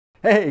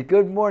Hey,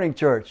 good morning,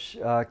 church.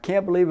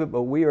 Can't believe it,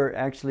 but we are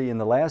actually in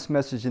the last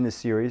message in this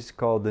series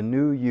called The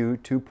New You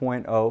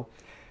 2.0.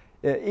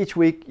 Each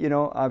week,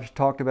 I've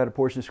talked about a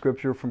portion of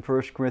Scripture from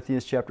 1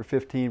 Corinthians chapter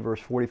 15, verse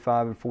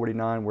 45 and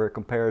 49, where it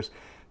compares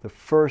the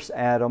first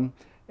Adam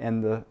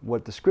and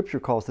what the Scripture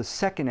calls the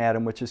second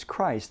Adam, which is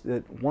Christ.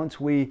 That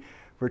once we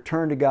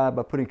return to God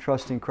by putting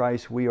trust in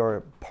Christ, we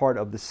are part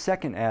of the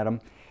second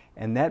Adam,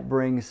 and that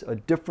brings a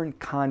different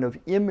kind of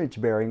image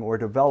bearing or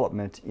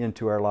development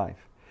into our life.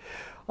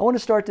 I want to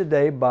start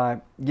today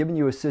by giving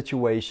you a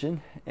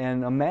situation,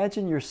 and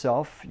imagine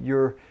yourself,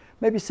 you're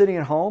maybe sitting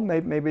at home,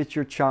 maybe it's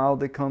your child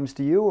that comes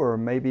to you, or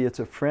maybe it's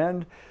a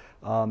friend,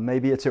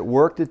 maybe it's at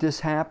work that this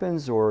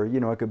happens, or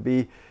it could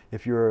be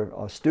if you're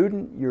a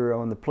student, you're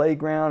on the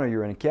playground or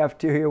you're in a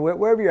cafeteria,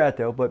 wherever you're at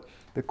though, but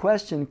the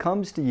question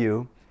comes to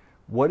you,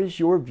 what is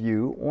your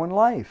view on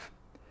life?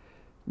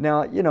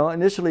 Now,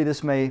 initially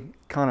this may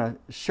kind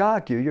of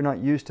shock you. You're not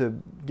used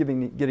to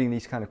getting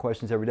these kind of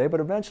questions every day, but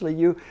eventually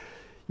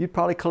you'd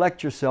probably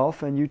collect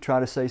yourself and you try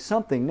to say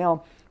something.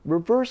 Now,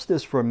 reverse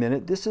this for a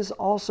minute. This is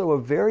also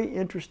a very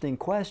interesting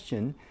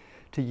question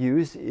to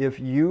use if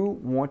you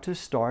want to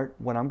start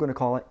what I'm going to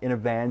call an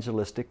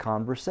evangelistic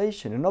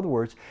conversation. In other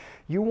words,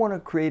 you want to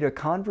create a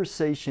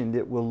conversation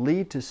that will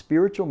lead to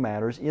spiritual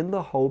matters in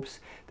the hopes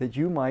that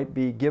you might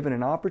be given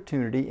an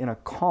opportunity in a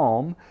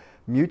calm,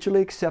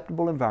 mutually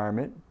acceptable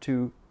environment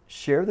to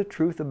share the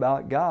truth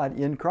about God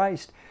in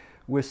Christ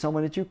with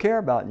someone that you care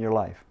about in your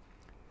life.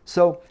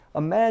 So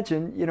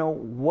imagine,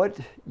 what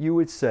you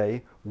would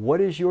say, what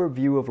is your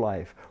view of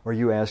life? Or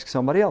you ask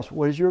somebody else,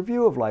 what is your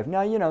view of life?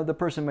 Now, the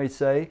person may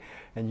say,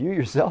 and you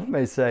yourself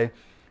may say,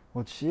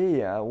 well, gee,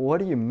 what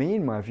do you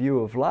mean my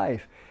view of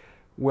life?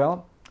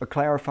 Well, a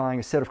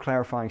set of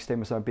clarifying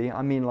statements would be,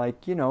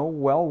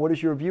 well, what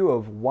is your view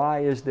of why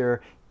is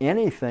there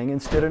anything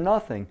instead of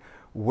nothing?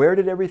 Where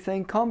did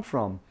everything come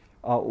from?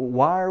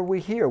 Why are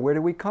we here? Where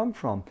did we come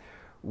from?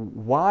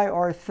 Why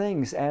are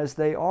things as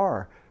they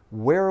are?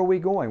 Where are we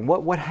going?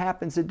 What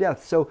happens at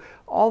death? So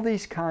all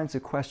these kinds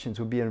of questions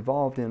would be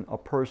involved in a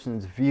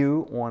person's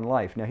view on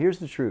life. Now here's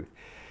the truth.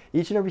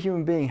 Each and every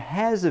human being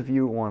has a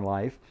view on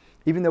life,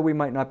 even though we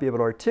might not be able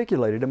to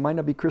articulate it. It might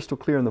not be crystal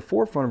clear in the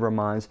forefront of our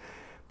minds,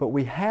 but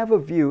we have a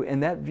view,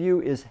 and that view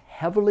is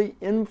heavily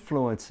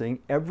influencing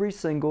every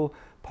single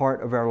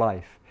part of our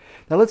life.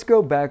 Now let's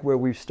go back where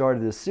we've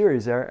started this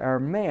series. Our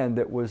man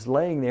that was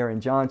laying there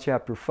in John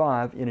chapter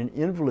 5 in an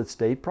invalid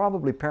state,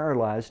 probably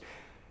paralyzed,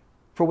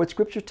 for what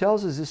Scripture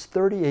tells us is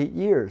 38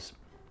 years.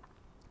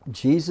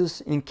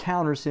 Jesus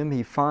encounters him,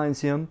 he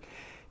finds him,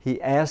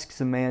 he asks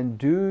the man,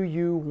 do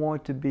you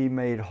want to be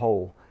made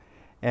whole?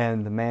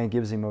 And the man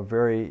gives him a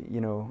very,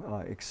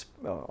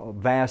 a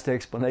vast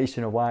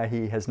explanation of why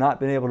he has not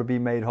been able to be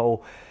made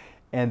whole.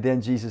 And then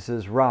Jesus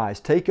says, rise,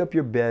 take up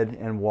your bed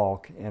and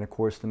walk. And of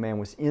course the man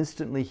was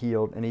instantly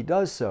healed, and he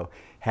does so.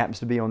 Happens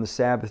to be on the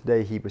Sabbath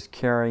day. He was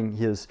carrying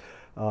his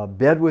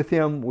bed with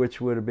him, which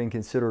would have been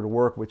considered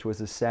work, which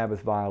was a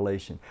Sabbath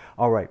violation.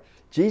 All right,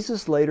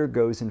 Jesus later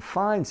goes and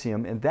finds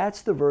him, and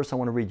that's the verse I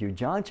want to read you,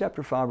 John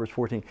chapter 5, verse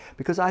 14,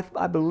 because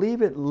I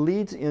believe it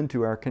leads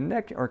into our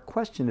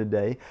question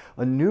today,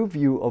 a new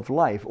view of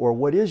life, or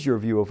what is your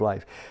view of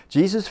life?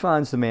 Jesus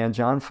finds the man,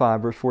 John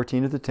 5, verse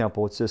 14, at the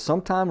temple. It says,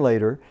 sometime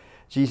later,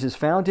 Jesus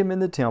found him in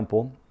the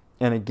temple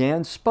and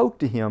again spoke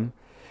to him,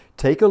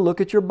 take a look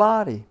at your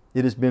body.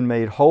 It has been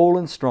made whole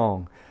and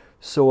strong.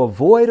 So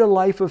avoid a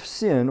life of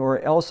sin or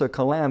else a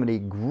calamity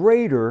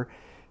greater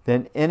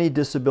than any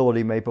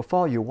disability may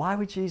befall you. Why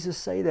would Jesus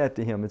say that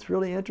to him? It's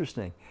really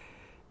interesting.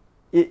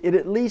 It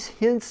at least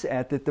hints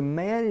at that the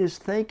man is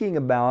thinking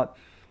about,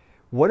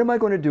 what am I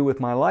going to do with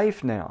my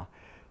life now?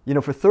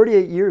 For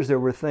 38 years there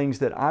were things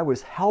that I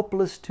was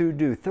helpless to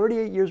do.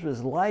 38 years of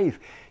his life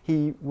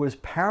he was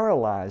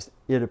paralyzed,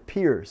 it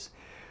appears.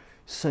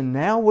 So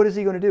now what is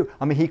he going to do?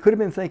 He could have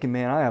been thinking,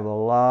 man, I have a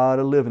lot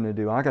of living to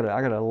do. I got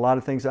a lot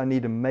of things I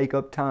need to make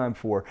up time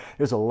for.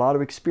 There's a lot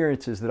of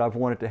experiences that I've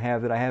wanted to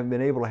have that I haven't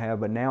been able to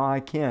have, but now I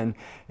can,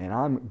 and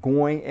I'm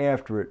going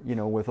after it,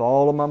 with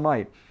all of my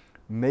might.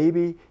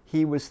 Maybe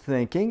he was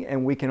thinking,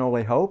 and we can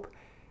only hope,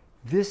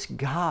 this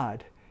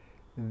God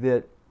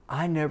that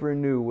I never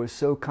knew was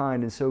so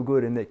kind and so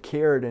good and that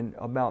cared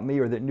about me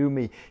or that knew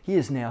me. He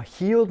has now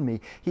healed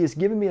me. He has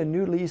given me a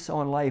new lease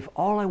on life.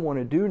 All I want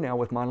to do now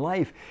with my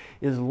life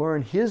is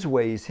learn His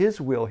ways,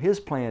 His will, His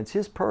plans,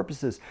 His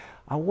purposes.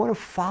 I want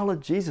to follow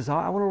Jesus.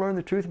 I want to learn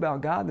the truth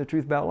about God and the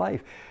truth about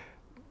life.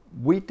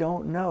 We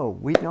don't know.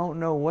 We don't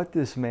know what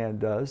this man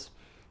does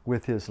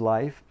with his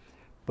life,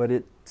 but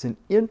it's an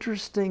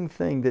interesting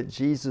thing that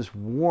Jesus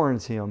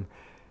warns him.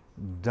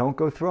 Don't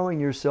go throwing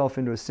yourself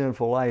into a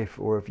sinful life,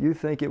 or if you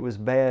think it was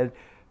bad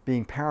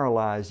being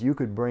paralyzed, you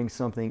could bring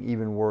something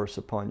even worse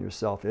upon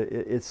yourself.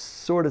 It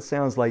sort of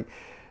sounds like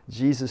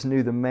Jesus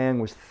knew the man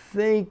was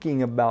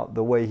thinking about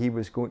the way he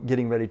was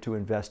getting ready to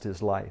invest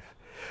his life.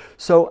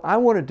 So I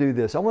want to do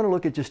this. I want to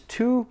look at just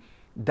two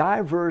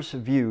diverse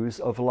views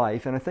of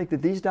life, and I think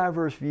that these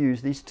diverse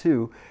views, these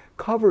two,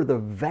 cover the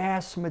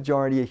vast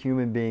majority of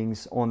human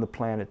beings on the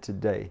planet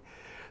today.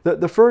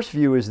 The first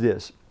view is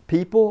this.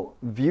 People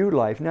view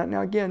life.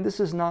 Now again, this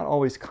is not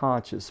always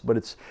conscious, but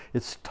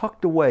it's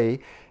tucked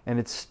away, and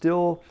it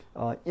still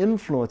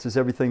influences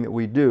everything that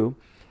we do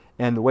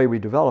and the way we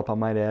develop, I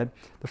might add.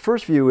 The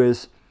first view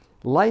is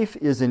life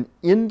is an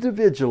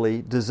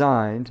individually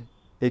designed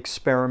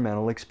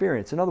experimental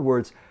experience. In other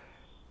words,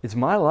 it's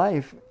my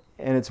life,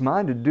 and it's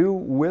mine to do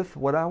with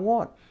what I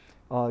want,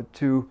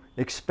 to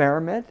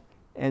experiment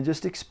and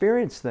just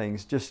experience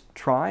things, just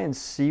try and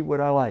see what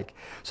I like.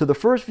 So the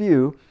first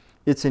view,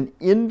 it's an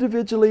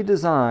individually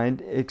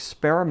designed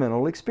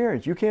experimental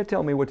experience. You can't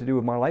tell me what to do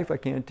with my life. I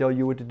can't tell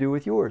you what to do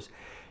with yours.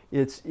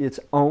 It's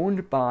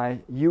owned by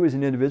you as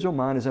an individual.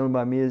 Mine is owned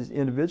by me as an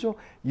individual.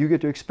 You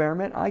get to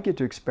experiment. I get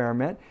to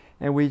experiment.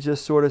 And we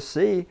just sort of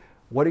see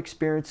what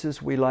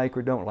experiences we like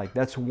or don't like.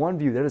 That's one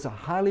view. That is a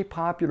highly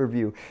popular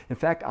view. In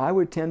fact, I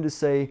would tend to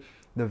say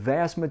the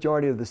vast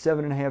majority of the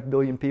 7.5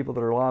 billion people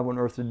that are alive on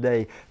earth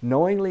today,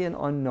 knowingly and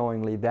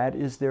unknowingly, that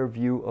is their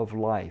view of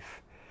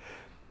life.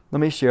 Let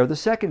me share the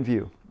second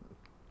view.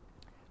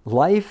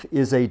 Life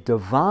is a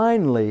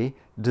divinely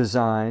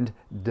designed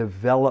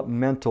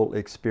developmental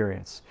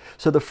experience.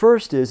 So the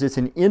first is it's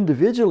an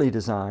individually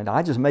designed,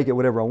 I just make it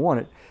whatever I want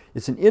it.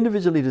 It's an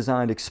individually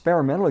designed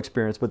experimental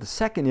experience. But the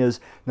second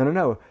is,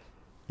 no.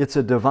 It's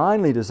a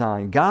divinely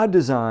designed, God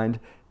designed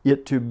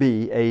it to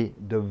be a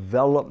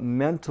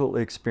developmental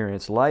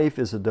experience. Life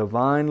is a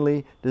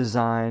divinely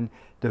designed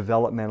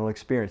developmental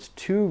experience.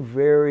 Two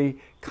very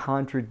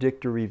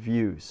contradictory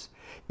views.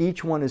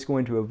 Each one is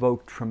going to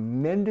evoke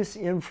tremendous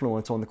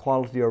influence on the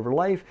quality of our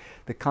life,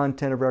 the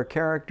content of our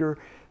character,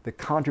 the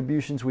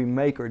contributions we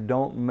make or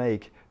don't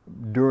make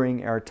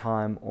during our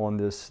time on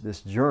this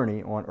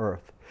journey on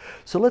earth.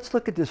 So let's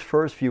look at this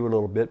first view a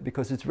little bit,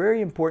 because it's a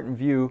very important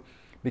view,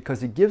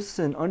 because it gives us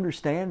an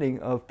understanding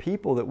of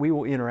people that we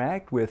will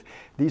interact with.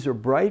 These are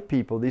bright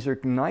people. These are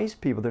nice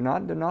people. They're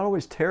not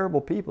always terrible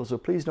people, so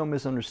please don't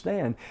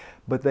misunderstand.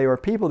 But they are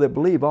people that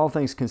believe, all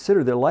things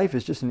considered, their life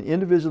is just an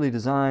individually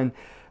designed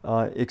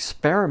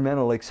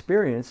experimental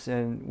experience,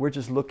 and we're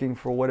just looking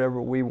for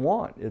whatever we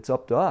want. It's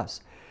up to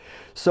us.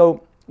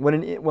 So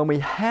when we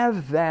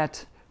have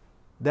that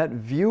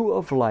view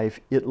of life,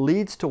 it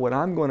leads to what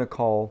I'm going to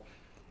call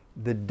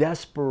the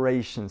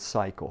desperation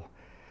cycle.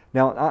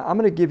 Now, I'm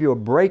going to give you a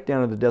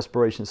breakdown of the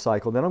desperation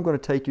cycle, then I'm going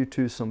to take you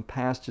to some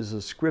passages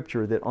of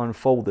Scripture that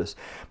unfold this.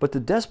 But the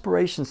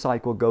desperation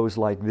cycle goes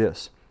like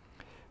this.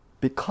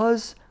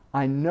 Because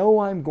I know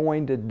I'm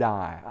going to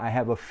die, I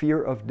have a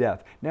fear of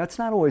death. Now, it's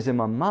not always in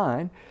my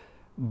mind,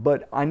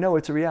 but I know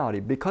it's a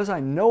reality. Because I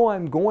know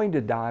I'm going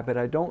to die, but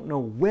I don't know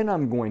when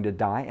I'm going to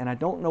die, and I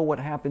don't know what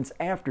happens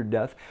after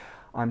death,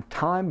 I'm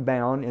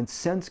time-bound and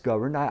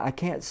sense-governed. I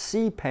can't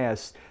see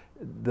past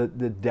the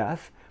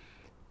death.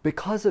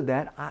 Because of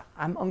that,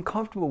 I'm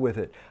uncomfortable with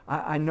it.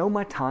 I know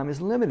my time is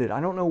limited. I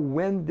don't know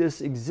when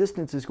this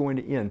existence is going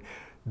to end.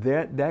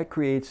 That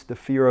creates the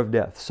fear of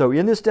death. So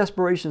in this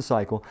desperation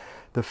cycle,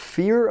 the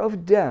fear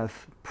of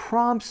death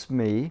prompts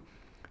me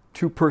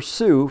to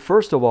pursue,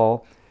 first of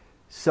all,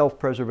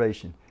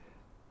 self-preservation.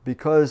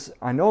 Because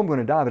I know I'm going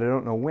to die, but I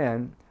don't know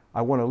when.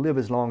 I want to live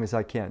as long as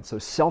I can. So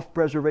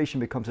self-preservation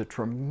becomes a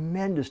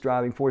tremendous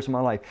driving force in my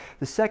life.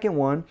 The second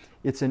one,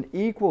 it's an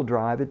equal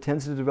drive. It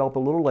tends to develop a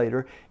little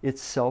later.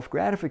 It's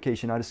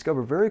self-gratification. I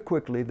discover very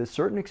quickly that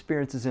certain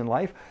experiences in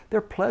life,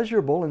 they're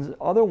pleasurable and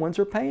other ones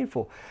are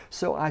painful.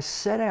 So I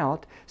set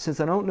out,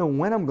 since I don't know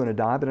when I'm going to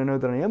die, but I know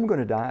that I am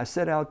going to die, I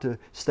set out to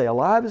stay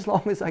alive as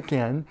long as I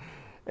can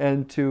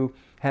and to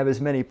have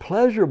as many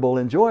pleasurable,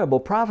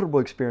 enjoyable, profitable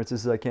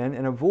experiences as I can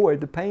and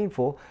avoid the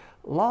painful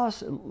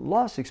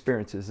loss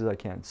experiences as I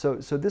can. So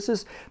this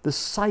is the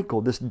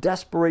cycle, this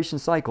desperation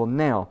cycle.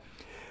 Now,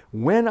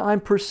 when I'm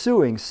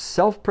pursuing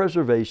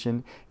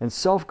self-preservation and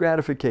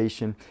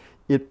self-gratification,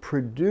 it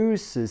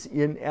produces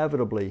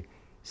inevitably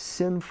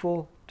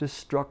sinful,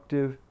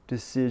 destructive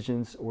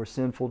decisions or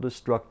sinful,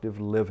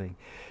 destructive living.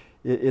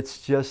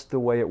 It's just the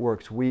way it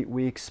works.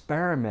 We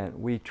experiment,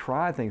 we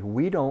try things.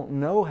 We don't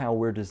know how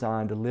we're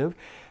designed to live.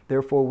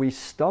 Therefore, we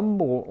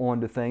stumble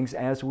onto things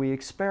as we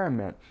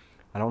experiment.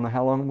 I don't know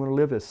how long I'm going to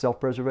live as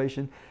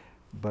self-preservation,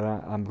 but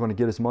I'm going to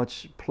get as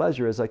much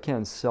pleasure as I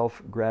can,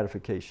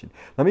 self-gratification.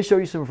 Let me show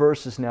you some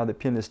verses now that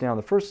pin this down.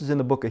 The first is in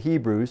the book of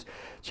Hebrews,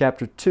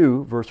 chapter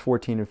 2, verse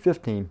 14 and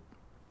 15.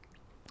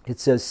 It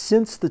says,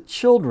 "Since the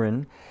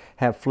children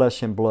have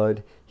flesh and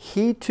blood,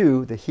 he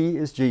too," the he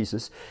is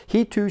Jesus,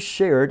 "he too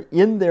shared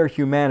in their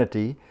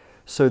humanity,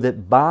 so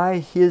that by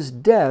his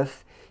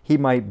death he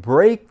might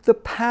break the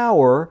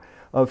power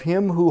of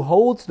him who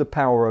holds the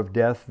power of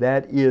death,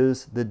 that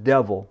is, the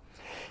devil,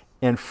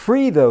 and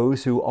free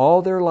those who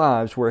all their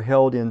lives were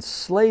held in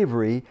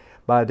slavery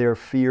by their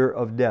fear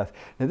of death."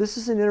 Now this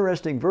is an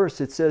interesting verse.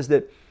 It says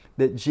that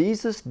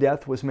Jesus'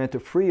 death was meant to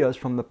free us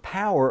from the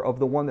power of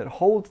the one that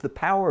holds the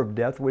power of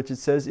death, which it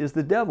says is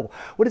the devil.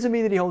 What does it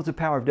mean that he holds the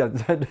power of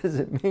death? Does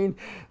it mean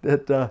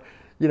that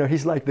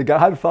he's like the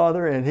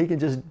Godfather and he can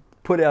just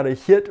put out a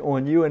hit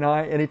on you and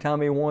I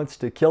anytime he wants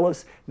to kill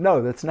us?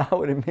 No, that's not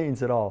what it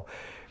means at all.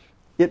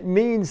 It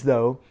means,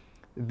 though,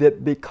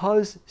 that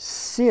because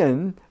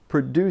sin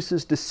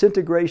produces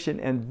disintegration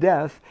and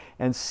death,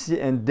 and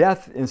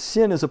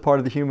sin is a part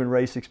of the human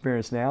race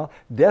experience now.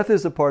 Death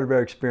is a part of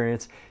our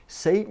experience.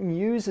 Satan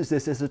uses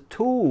this as a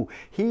tool.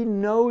 He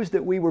knows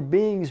that we were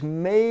beings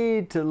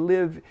made to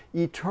live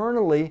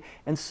eternally,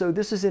 and so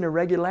this is an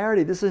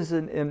irregularity. This is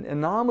an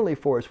anomaly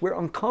for us. We're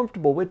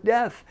uncomfortable with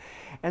death.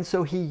 And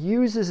so he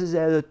uses it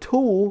as a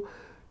tool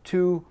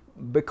to,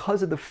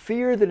 because of the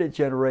fear that it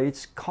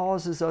generates,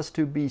 causes us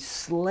to be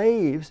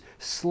slaves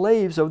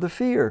of the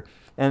fear.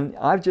 And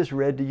I've just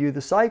read to you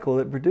the cycle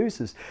it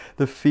produces.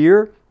 The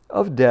fear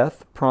of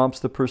death prompts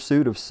the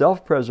pursuit of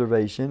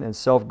self-preservation and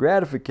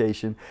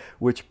self-gratification,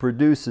 which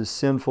produces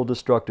sinful,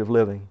 destructive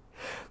living.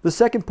 The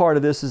second part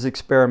of this is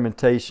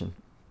experimentation.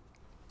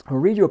 I'll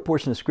read you a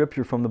portion of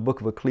Scripture from the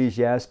book of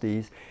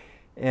Ecclesiastes,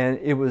 and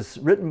it was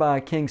written by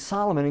King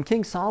Solomon. And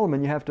King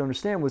Solomon, you have to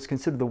understand, was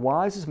considered the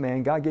wisest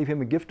man. God gave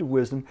him a gift of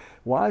wisdom,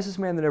 wisest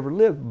man that ever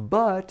lived,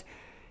 but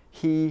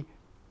he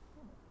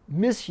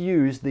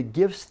misused the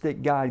gifts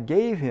that God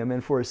gave him,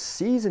 and for a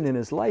season in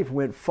his life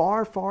went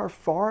far, far,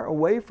 far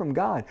away from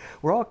God.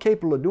 We're all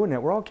capable of doing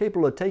that. We're all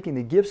capable of taking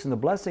the gifts and the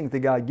blessings that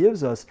God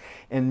gives us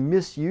and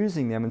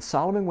misusing them. And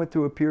Solomon went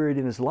through a period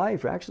in his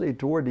life, actually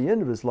toward the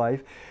end of his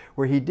life,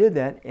 where he did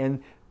that.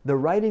 And the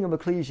writing of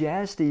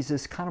Ecclesiastes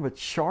is kind of a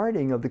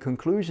charting of the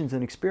conclusions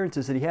and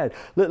experiences that he had.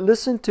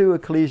 Listen to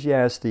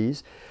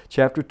Ecclesiastes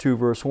chapter 2,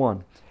 verse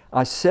 1.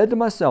 I said to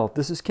myself,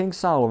 this is King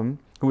Solomon,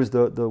 who was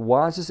the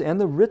wisest and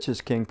the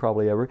richest king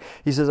probably ever.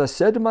 He says, I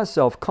said to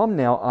myself, come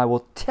now, I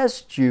will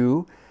test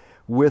you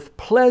with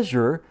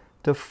pleasure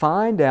to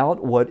find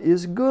out what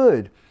is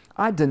good.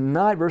 I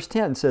denied, verse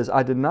 10 says,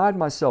 I denied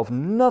myself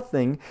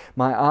nothing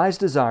my eyes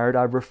desired.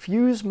 I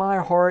refused my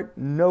heart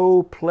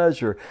no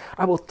pleasure.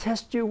 I will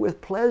test you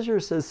with pleasure,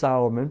 says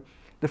Solomon,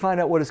 to find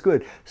out what is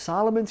good.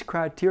 Solomon's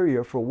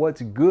criteria for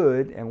what's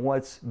good and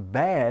what's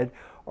bad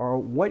are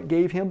what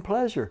gave him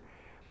pleasure.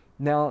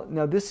 Now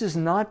this is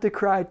not the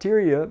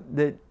criteria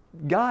that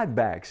God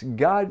backs.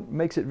 God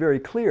makes it very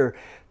clear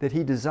that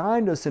He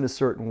designed us in a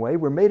certain way.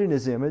 We're made in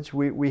His image.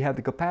 We have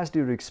the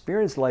capacity to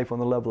experience life on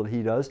the level that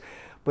He does.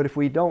 But if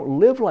we don't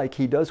live like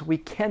He does, we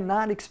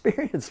cannot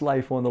experience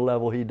life on the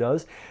level He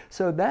does.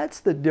 So that's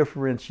the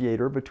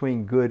differentiator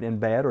between good and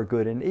bad, or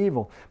good and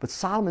evil. But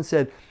Solomon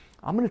said,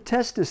 I'm going to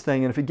test this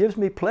thing, and if it gives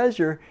me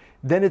pleasure,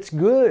 then it's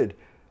good.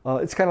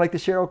 It's kind of like the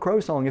Sheryl Crow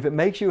song, if it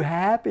makes you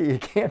happy,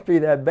 it can't be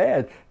that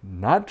bad.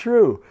 Not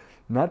true.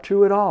 Not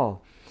true at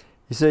all.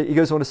 He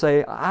goes on to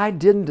say, I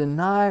didn't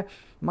deny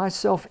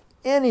myself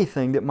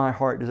anything that my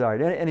heart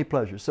desired, any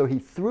pleasure. So he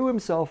threw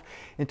himself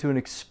into an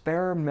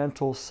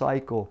experimental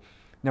cycle.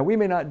 Now we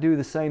may not do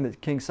the same that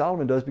King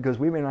Solomon does, because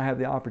we may not have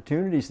the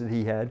opportunities that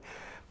he had,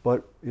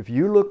 but if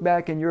you look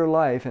back in your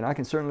life, and I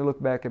can certainly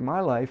look back in my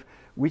life,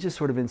 we just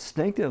sort of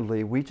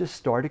instinctively, we just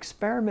start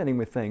experimenting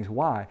with things.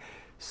 Why?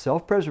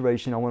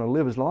 Self-preservation, I want to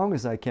live as long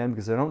as I can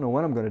because I don't know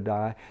when I'm going to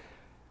die.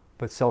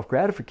 But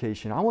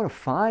self-gratification, I want to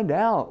find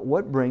out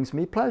what brings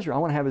me pleasure. I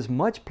want to have as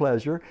much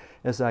pleasure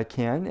as I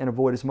can and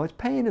avoid as much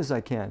pain as I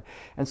can.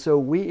 And so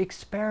we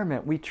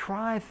experiment, we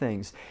try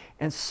things.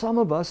 And some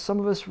of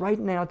us right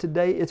now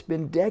today, it's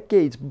been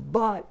decades,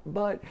 but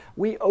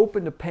we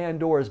opened a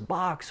Pandora's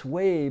box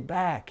way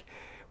back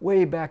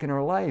in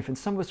our life. And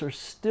some of us are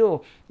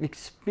still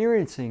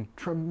experiencing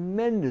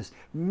tremendous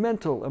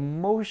mental,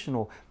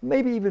 emotional,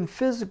 maybe even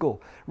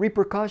physical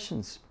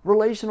repercussions,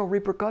 relational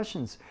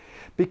repercussions,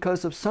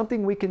 because of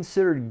something we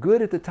considered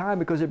good at the time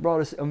because it brought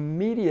us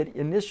immediate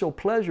initial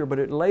pleasure, but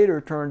it later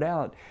turned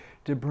out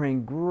to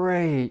bring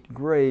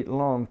great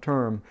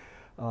long-term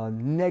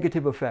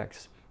negative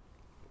effects.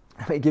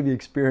 Let me give you an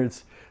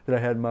experience that I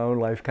had in my own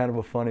life, kind of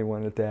a funny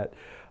one at that.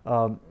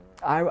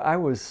 I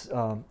was,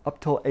 up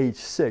till age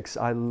 6,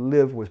 I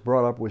was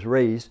brought up, was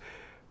raised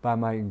by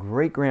my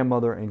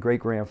great-grandmother and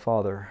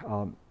great-grandfather.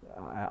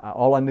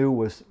 All I knew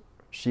was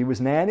she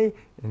was nanny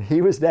and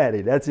he was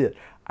daddy. That's it.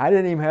 I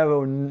didn't even have a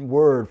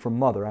word from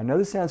mother. I know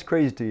this sounds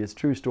crazy to you. It's a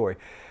true story.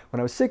 When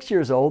I was 6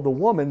 years old, the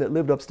woman that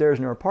lived upstairs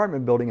in her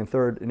apartment building in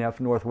 3rd and F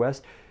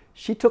Northwest,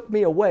 she took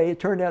me away. It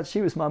turned out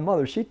she was my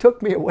mother. She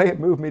took me away and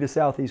moved me to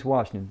Southeast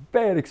Washington.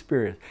 Bad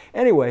experience.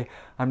 Anyway,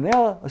 I'm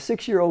now a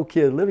 6-year-old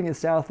kid living in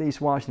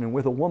Southeast Washington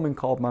with a woman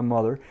called my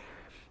mother.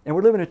 And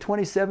we're living at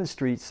 27th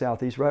Street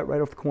Southeast,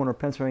 right off the corner of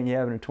Pennsylvania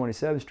Avenue and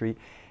 27th Street.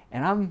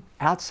 And I'm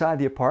outside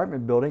the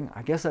apartment building.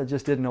 I guess I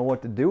just didn't know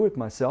what to do with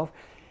myself.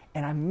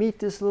 And I meet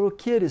this little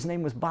kid. His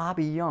name was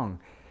Bobby Young.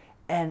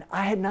 And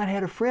I had not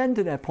had a friend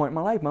to that point in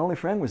my life. My only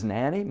friend was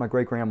Nanny, my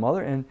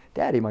great-grandmother, and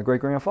Daddy, my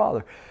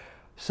great-grandfather.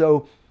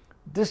 So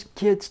this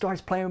kid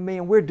starts playing with me,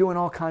 and we're doing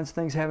all kinds of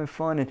things, having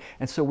fun.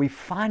 And so we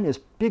find this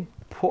big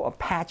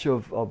patch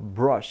of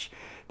brush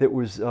that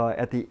was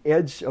at the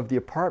edge of the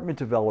apartment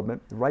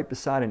development, right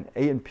beside an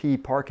A&P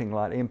parking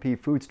lot, A&P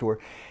food store.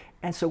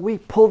 And so we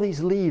pull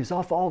these leaves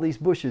off all these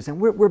bushes, and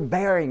we're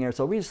burying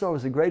ourselves. We just thought it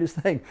was the greatest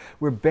thing.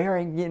 We're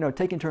burying,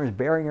 taking turns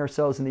burying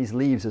ourselves in these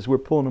leaves as we're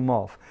pulling them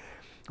off.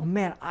 Oh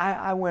man,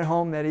 I went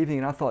home that evening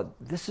and I thought,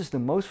 this is the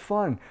most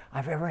fun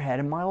I've ever had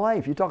in my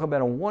life. You talk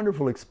about a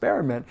wonderful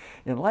experiment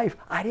in life.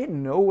 I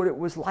didn't know what it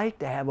was like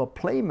to have a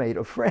playmate,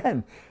 a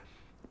friend.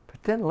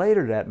 But then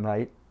later that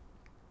night,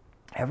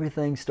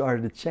 everything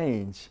started to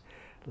change.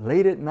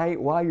 Late at night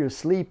while you're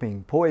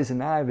sleeping,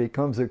 poison ivy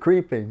comes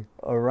a-creeping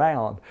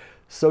around.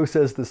 So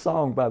says the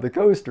song by the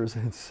Coasters,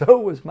 and so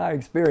was my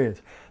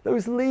experience.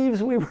 Those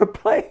leaves we were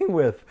playing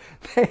with,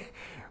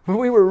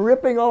 we were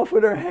ripping off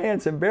with our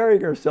hands and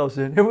burying ourselves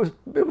in. It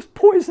was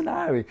poison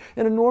ivy,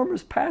 an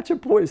enormous patch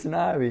of poison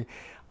ivy.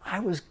 I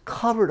was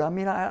covered. I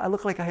mean, I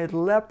looked like I had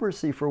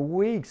leprosy for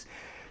weeks.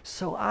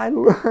 So I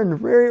learned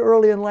very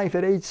early in life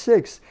at age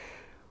 6,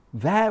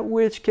 that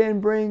which can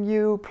bring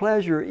you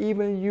pleasure,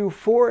 even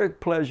euphoric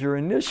pleasure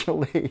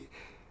initially,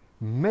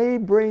 may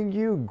bring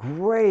you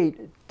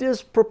great,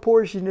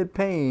 disproportionate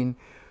pain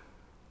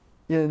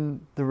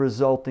in the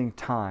resulting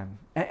time.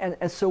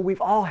 And so we've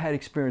all had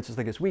experiences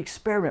like this. We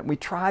experiment, we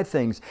try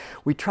things,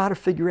 we try to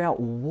figure out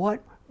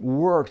what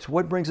works,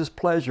 what brings us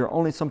pleasure,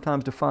 only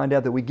sometimes to find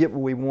out that we get what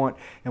we want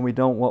and we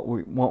don't what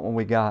we want when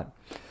we got.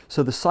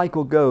 So the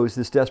cycle goes,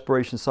 this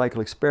desperation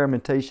cycle,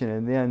 experimentation,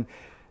 and then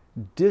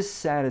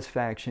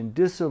dissatisfaction,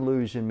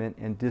 disillusionment,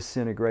 and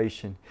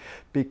disintegration.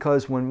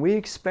 Because when we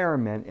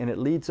experiment and it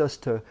leads us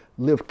to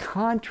live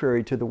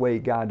contrary to the way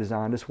God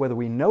designed us, whether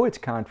we know it's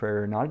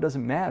contrary or not, it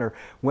doesn't matter.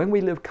 When we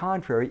live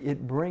contrary,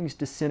 it brings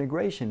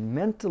disintegration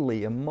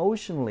mentally,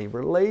 emotionally,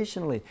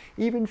 relationally,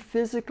 even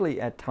physically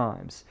at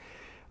times.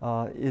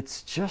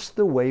 It's just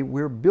the way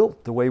we're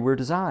built, the way we're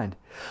designed.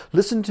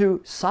 Listen to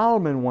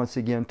Solomon once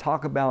again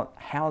talk about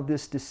how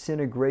this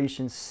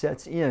disintegration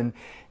sets in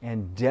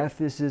and death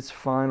is its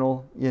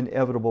final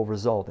inevitable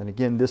result. And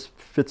again, this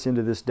fits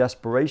into this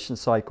desperation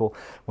cycle.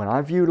 When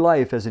I view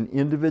life as an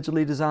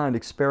individually designed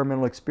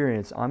experimental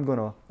experience, I'm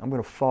going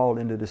to fall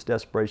into this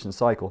desperation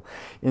cycle.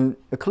 In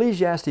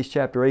Ecclesiastes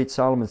chapter 8,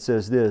 Solomon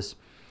says this.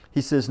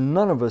 He says,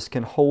 "None of us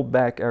can hold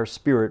back our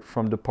spirit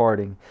from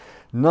departing.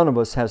 None of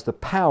us has the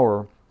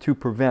power to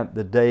prevent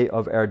the day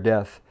of our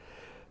death.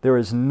 There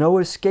is no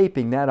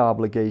escaping that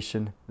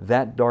obligation,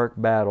 that dark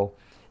battle.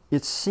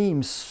 It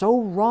seems so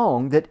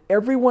wrong that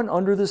everyone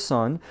under the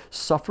sun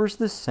suffers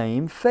the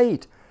same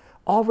fate.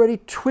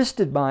 Already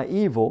twisted by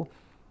evil,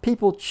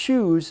 people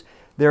choose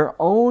their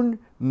own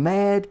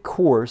mad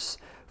course,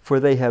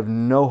 for they have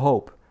no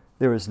hope.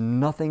 There is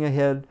nothing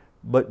ahead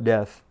but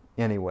death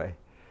anyway."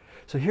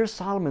 So here's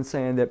Solomon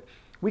saying that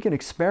we can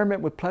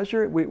experiment with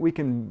pleasure, we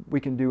can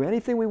do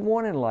anything we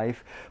want in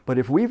life, but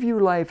if we view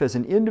life as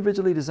an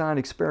individually designed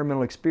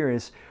experimental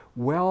experience,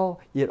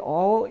 well, it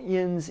all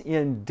ends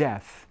in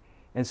death.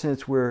 And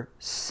since we're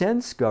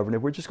sense-governed,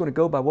 if we're just going to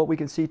go by what we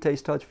can see,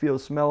 taste, touch, feel,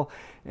 smell,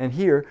 and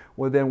hear,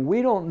 well then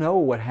we don't know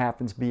what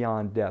happens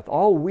beyond death.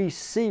 All we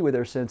see with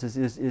our senses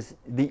is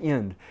the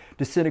end,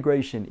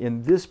 disintegration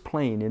in this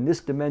plane, in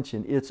this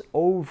dimension. It's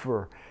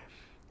over.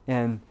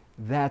 And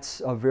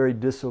that's a very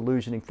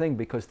disillusioning thing,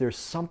 because there's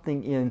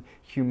something in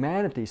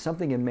humanity,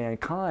 something in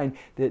mankind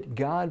that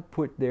God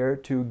put there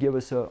to give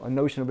us a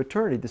notion of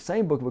eternity. The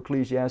same book of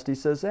Ecclesiastes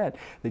says that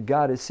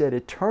God has set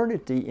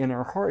eternity in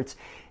our hearts,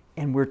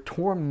 and we're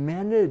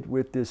tormented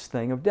with this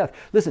thing of death.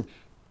 Listen,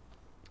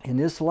 in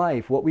this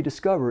life, what we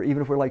discover,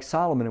 even if we're like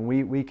Solomon and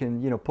we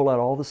can pull out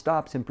all the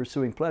stops in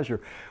pursuing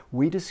pleasure,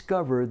 we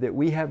discover that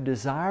we have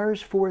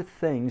desires for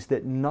things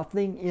that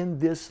nothing in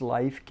this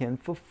life can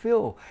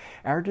fulfill.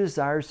 Our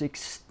desires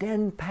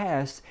extend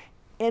past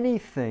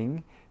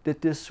anything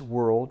that this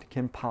world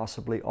can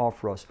possibly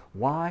offer us.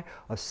 Why?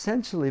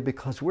 Essentially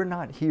because we're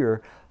not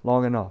here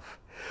long enough.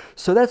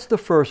 So that's the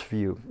first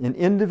view, an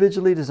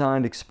individually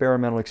designed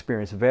experimental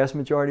experience. The vast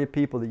majority of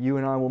people that you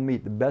and I will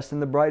meet, the best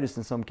and the brightest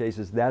in some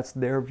cases, that's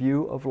their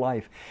view of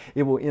life.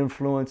 It will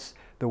influence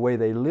the way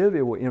they live,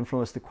 it will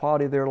influence the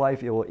quality of their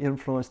life, it will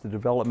influence the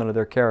development of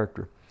their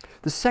character.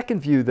 The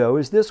second view, though,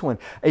 is this one,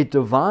 a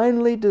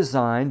divinely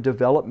designed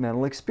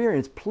developmental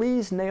experience.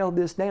 Please nail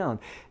this down.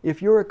 If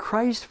you're a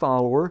Christ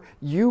follower,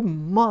 you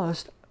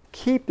must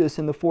keep this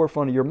in the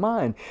forefront of your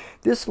mind.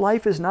 This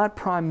life is not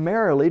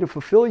primarily to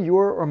fulfill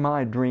your or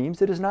my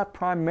dreams. It is not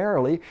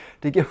primarily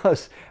to give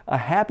us a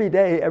happy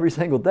day every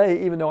single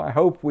day, even though I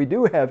hope we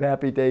do have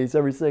happy days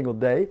every single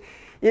day.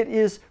 It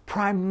is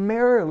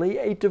primarily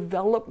a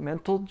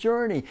developmental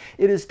journey.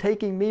 It is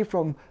taking me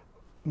from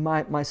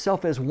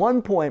myself as the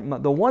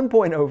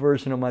 1.0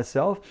 version of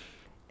myself,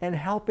 and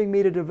helping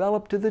me to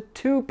develop to the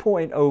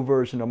 2.0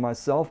 version of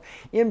myself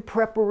in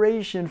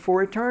preparation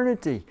for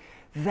eternity.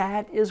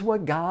 That is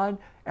what God,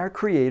 our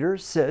Creator,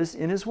 says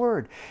in His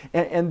Word.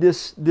 And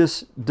this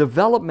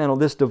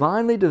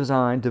divinely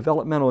designed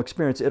developmental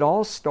experience, it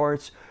all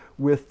starts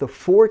with the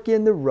fork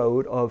in the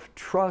road of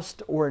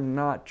trust or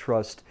not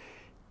trust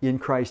in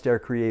Christ, our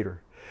Creator.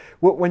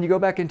 When you go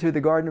back into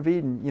the Garden of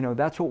Eden,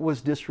 that's what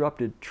was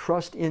disrupted.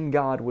 Trust in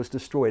God was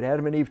destroyed.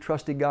 Adam and Eve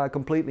trusted God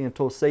completely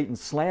until Satan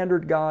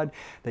slandered God.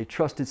 They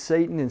trusted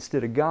Satan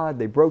instead of God.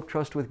 They broke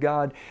trust with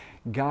God.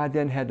 God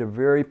then had to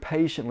very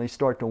patiently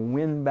start to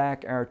win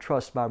back our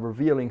trust by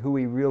revealing who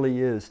He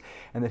really is,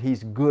 and that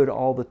He's good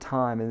all the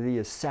time, and that He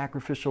is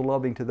sacrificial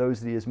loving to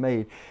those that He has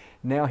made.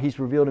 Now He's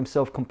revealed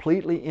Himself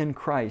completely in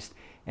Christ,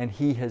 and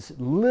He has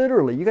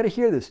literally, you got to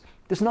hear this,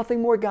 there's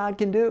nothing more God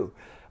can do.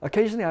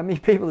 Occasionally I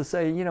meet people that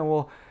say,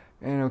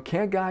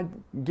 can't God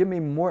give me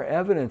more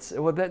evidence?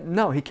 Well,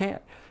 no, He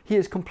can't. He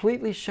has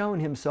completely shown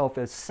Himself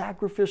as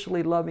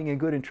sacrificially loving and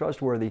good and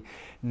trustworthy.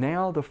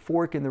 Now the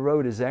fork in the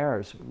road is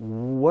ours.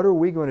 What are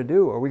we going to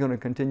do? Are we going to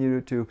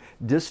continue to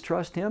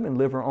distrust Him and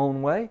live our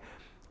own way?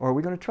 Or are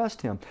we going to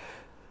trust Him?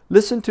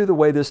 Listen to the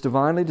way this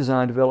divinely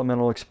designed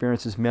developmental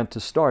experience is meant to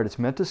start. It's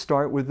meant to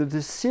start with the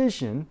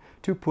decision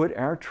to put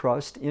our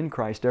trust in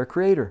Christ, our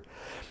Creator.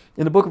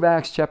 In the book of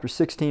Acts, chapter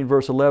 16,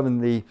 verse 11,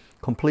 the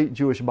complete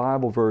Jewish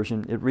Bible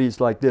version, it reads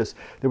like this.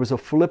 There was a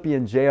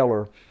Philippian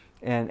jailer,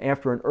 and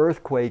after an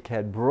earthquake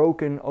had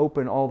broken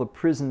open all the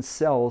prison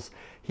cells,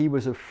 he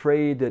was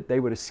afraid that they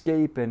would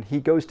escape, and he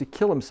goes to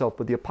kill himself.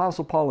 But the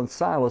Apostle Paul and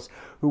Silas,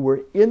 who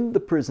were in the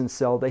prison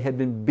cell, they had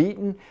been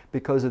beaten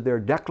because of their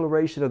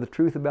declaration of the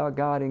truth about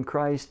God in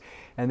Christ,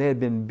 and they had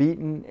been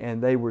beaten,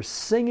 and they were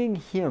singing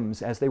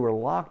hymns as they were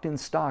locked in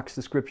stocks,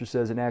 the Scripture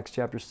says in Acts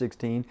chapter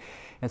 16.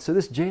 And so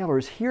this jailer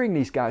is hearing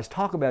these guys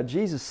talk about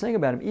Jesus, sing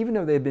about Him, even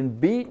though they had been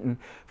beaten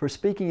for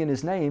speaking in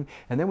His name.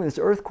 And then when this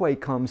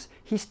earthquake comes,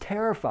 he's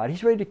terrified.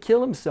 He's ready to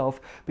kill himself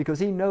because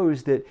he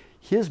knows that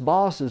his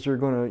bosses are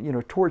going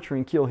to, torture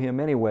and kill him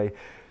anyway.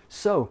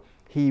 So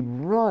he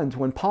runs.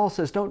 When Paul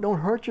says, don't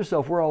hurt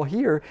yourself, we're all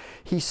here,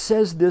 he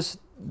says this,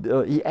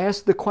 he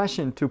asks the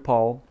question to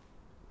Paul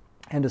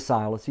and to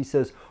Silas. He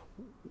says,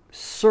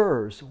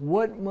 "Sirs,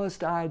 what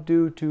must I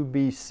do to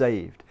be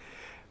saved?"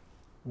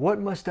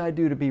 What must I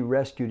do to be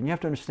rescued? And you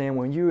have to understand,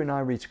 when you and I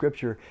read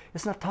Scripture,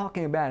 it's not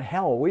talking about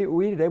hell.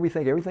 We today we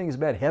think everything is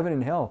about heaven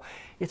and hell.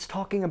 It's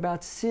talking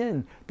about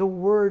sin. The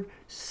word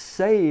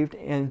saved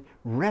and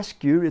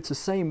rescued, it's the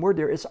same word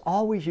there. It's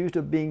always used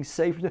of being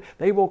saved.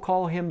 They will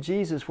call Him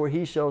Jesus, for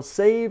He shall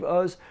save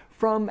us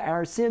from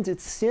our sins.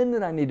 It's sin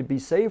that I need to be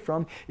saved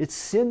from. It's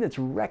sin that's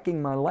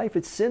wrecking my life.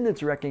 It's sin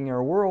that's wrecking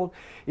our world.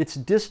 It's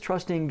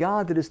distrusting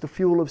God that is the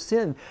fuel of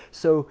sin.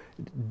 So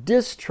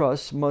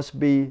distrust must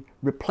be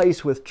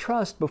replaced with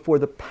trust before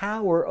the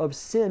power of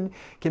sin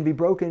can be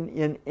broken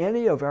in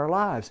any of our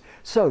lives.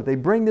 So they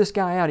bring this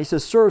guy out. He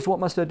says, "Sirs, what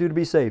must I do to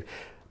be saved?"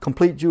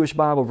 Complete Jewish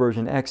Bible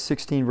version, Acts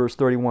 16, verse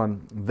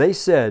 31. They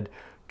said,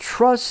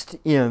 "Trust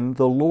in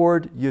the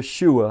Lord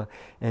Yeshua,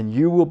 and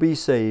you will be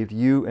saved,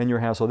 you and your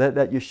household."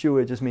 That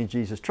Yeshua just means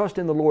Jesus. Trust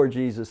in the Lord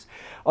Jesus.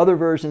 Other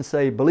versions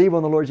say, believe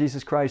on the Lord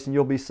Jesus Christ and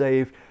you'll be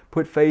saved.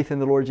 Put faith in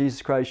the Lord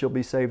Jesus Christ, you'll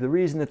be saved. The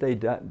reason that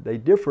they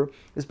differ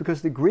is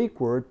because the Greek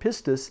word,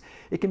 pistis,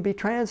 it can be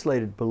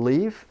translated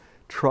belief,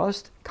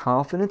 trust,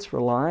 confidence,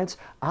 reliance.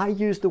 I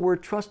use the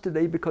word trust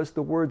today because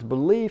the words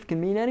belief can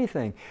mean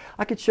anything.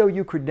 I could show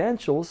you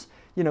credentials,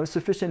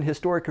 sufficient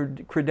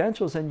historic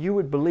credentials, and you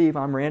would believe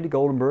I'm Randy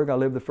Goldenberg. I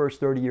lived the first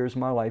 30 years of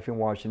my life in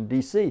Washington,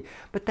 D.C.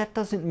 But that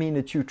doesn't mean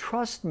that you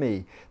trust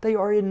me. They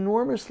are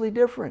enormously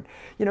different.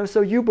 So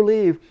you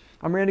believe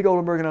I'm Randy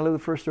Goldenberg and I lived the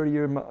first 30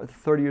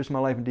 years of my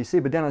life in D.C.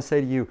 But then I say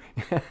to you,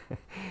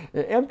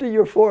 empty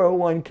your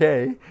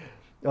 401k,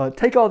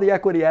 take all the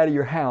equity out of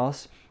your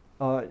house,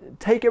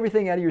 take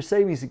everything out of your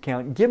savings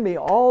account, give me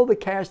all the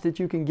cash that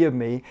you can give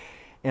me,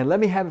 and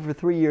let me have it for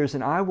 3 years,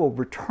 and I will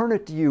return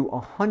it to you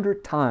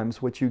 100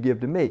 times what you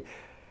give to me.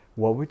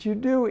 What would you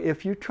do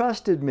if you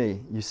trusted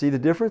me? You see the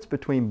difference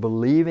between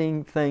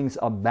believing things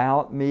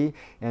about me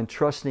and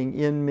trusting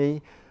in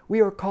me?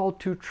 We are called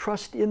to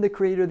trust in the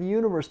Creator of the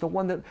universe, the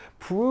one that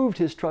proved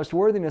His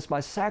trustworthiness by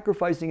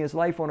sacrificing His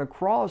life on a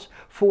cross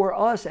for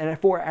us and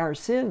for our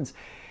sins.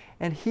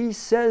 And He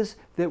says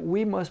that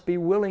we must be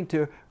willing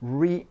to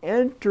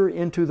re-enter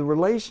into the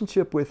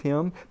relationship with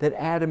Him that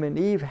Adam and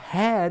Eve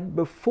had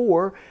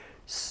before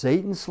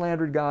Satan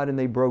slandered God and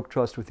they broke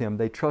trust with Him.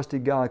 They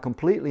trusted God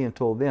completely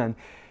until then.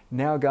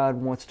 Now God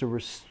wants to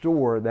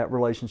restore that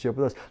relationship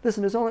with us.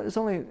 Listen, there's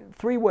only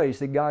 3 ways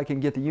that God can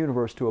get the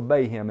universe to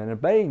obey Him. And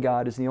obeying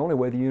God is the only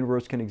way the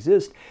universe can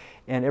exist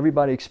and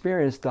everybody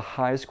experience the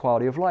highest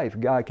quality of life.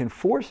 God can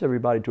force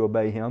everybody to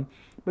obey Him,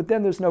 but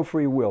then there's no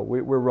free will.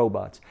 We're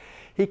robots.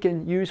 He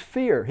can use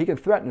fear. He can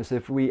threaten us.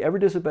 If we ever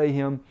disobey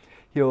Him,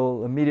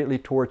 He'll immediately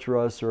torture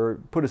us or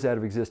put us out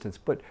of existence.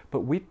 But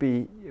we'd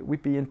be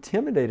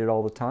intimidated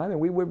all the time, and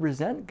we would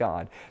resent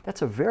God.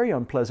 That's a very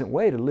unpleasant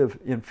way to live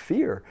in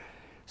fear.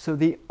 So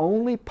the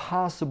only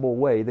possible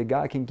way that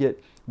God can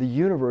get the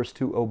universe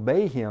to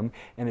obey Him,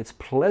 and it's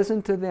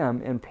pleasant to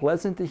them and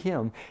pleasant to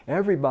Him,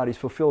 everybody's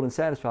fulfilled and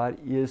satisfied,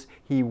 is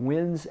He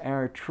wins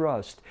our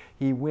trust.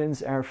 He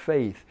wins our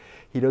faith.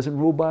 He doesn't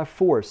rule by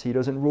force. He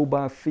doesn't rule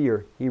by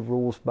fear. He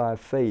rules by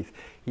faith.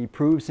 He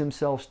proves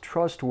Himself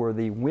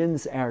trustworthy,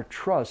 wins our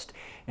trust,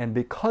 and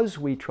because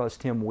we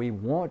trust Him, we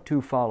want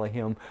to follow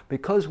Him.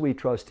 Because we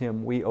trust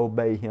Him, we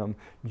obey Him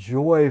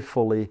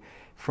joyfully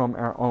from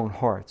our own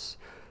hearts.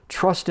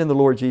 Trust in the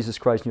Lord Jesus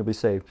Christ and you'll be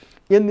saved.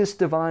 In this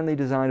divinely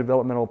designed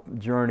developmental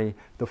journey,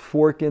 the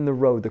fork in the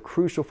road, the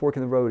crucial fork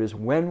in the road is,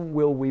 when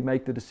will we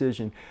make the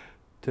decision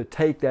to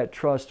take that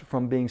trust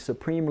from being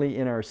supremely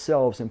in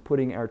ourselves and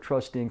putting our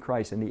trust in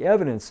Christ. And the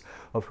evidence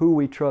of who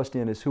we trust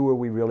in is who are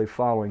we really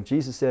following.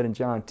 Jesus said in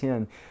John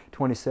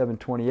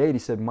 10:27-28, He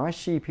said, "My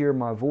sheep hear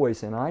my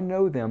voice, and I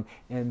know them,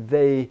 and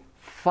they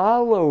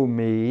follow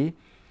me."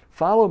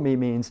 Follow me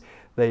means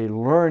they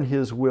learn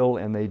His will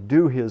and they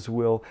do His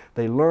will.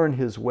 They learn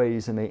His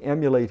ways and they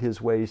emulate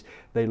His ways.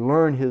 They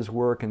learn His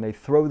work and they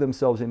throw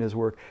themselves in His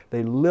work.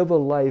 They live a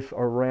life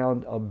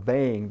around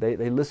obeying.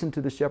 They listen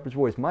to the shepherd's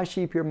voice. My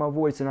sheep hear my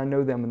voice and I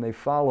know them and they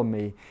follow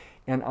me.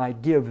 And I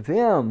give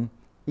them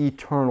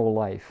eternal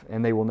life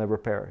and they will never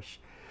perish.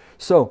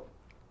 So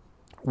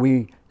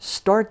we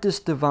start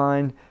this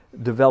divine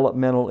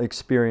developmental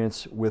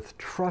experience with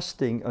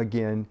trusting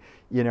again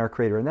in our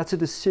Creator. And that's a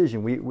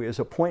decision. There's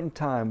a point in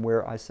time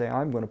where I say,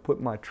 I'm going to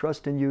put my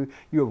trust in You.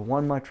 You have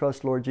won my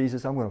trust, Lord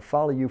Jesus. I'm going to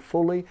follow You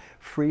fully,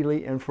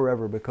 freely, and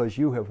forever because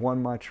You have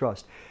won my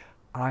trust.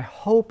 I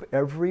hope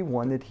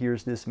everyone that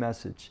hears this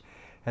message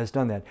has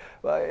done that.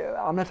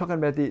 I'm not talking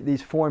about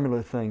these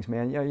formula things,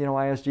 man.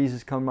 I asked Jesus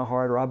to come to my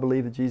heart, or I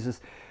believe that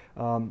Jesus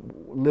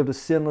lived a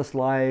sinless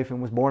life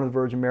and was born of the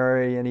Virgin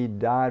Mary and He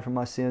died for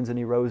my sins and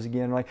He rose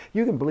again. Like,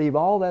 you can believe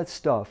all that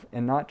stuff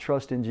and not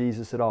trust in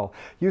Jesus at all.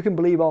 You can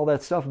believe all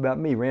that stuff about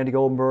me, Randy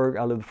Goldenberg.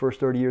 I lived the first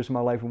 30 years of my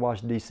life in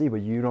Washington, D.C.,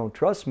 but you don't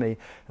trust me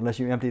unless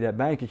you empty that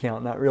bank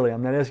account. Not really.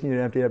 I'm not asking you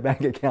to empty that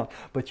bank account.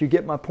 But you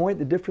get my point?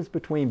 The difference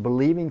between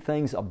believing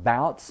things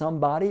about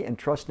somebody and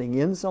trusting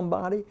in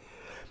somebody?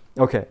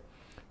 Okay.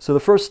 So the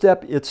first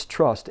step, it's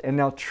trust. And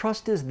now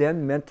trust is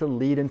then meant to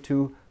lead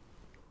into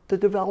the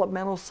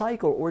developmental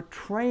cycle or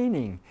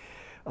training.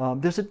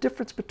 There's a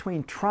difference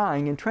between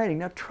trying and training.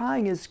 Now,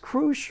 trying is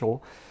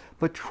crucial,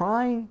 but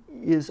trying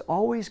is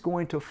always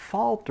going to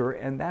falter,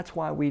 and that's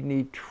why we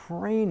need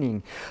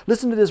training.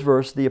 Listen to this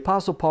verse. The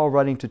Apostle Paul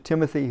writing to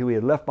Timothy, who he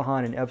had left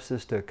behind in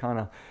Ephesus to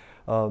kind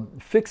of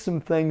fix some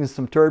things,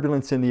 some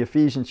turbulence in the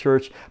Ephesian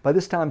church. By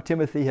this time,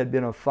 Timothy had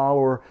been a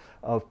follower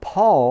of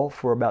Paul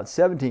for about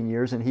 17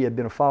 years, and he had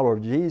been a follower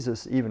of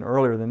Jesus even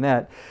earlier than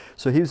that.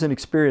 So he was an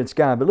experienced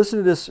guy. But listen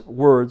to this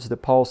words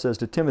that Paul says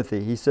to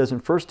Timothy. He says in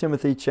 1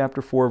 Timothy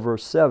chapter 4,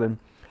 verse 7,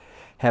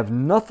 "Have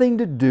nothing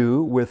to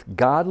do with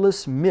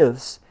godless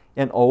myths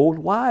and old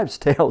wives'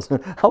 tales."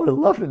 I would have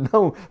loved to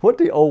know what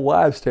the old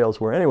wives' tales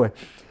were. Anyway,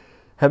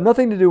 have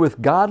nothing to do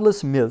with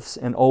godless myths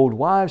and old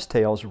wives'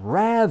 tales.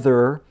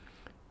 Rather,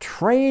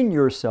 train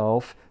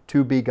yourself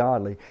to be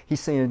godly.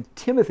 He's saying,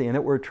 Timothy, and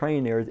that word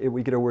train there,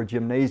 we get our word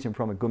gymnasium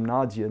from, a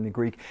gymnasia in the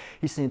Greek.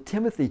 He's saying,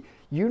 Timothy,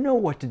 you know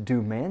what to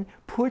do, man.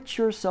 Put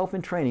yourself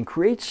in training.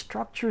 Create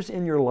structures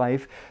in your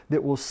life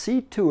that will see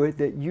to it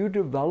that you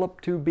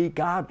develop to be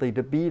godly,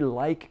 to be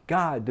like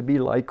God, to be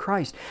like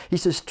Christ. He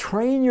says,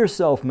 train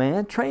yourself,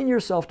 man. Train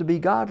yourself to be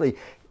godly.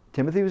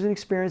 Timothy was an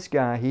experienced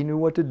guy. He knew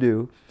what to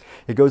do.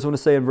 It goes on to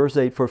say in verse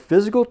 8, "For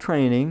physical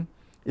training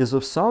is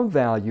of some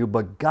value,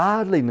 but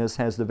godliness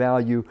has the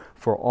value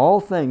for all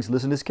things."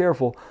 Listen to this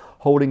careful.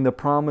 "Holding the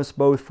promise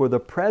both for the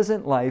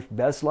present life,"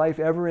 best life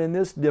ever in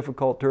this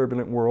difficult,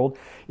 turbulent world,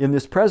 "in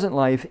this present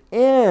life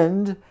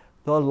and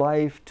the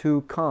life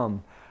to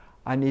come."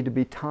 I need to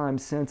be time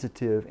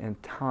sensitive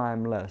and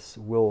timeless.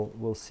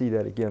 We'll see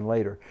that again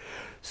later.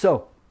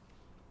 So,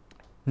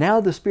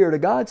 now the Spirit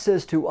of God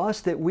says to us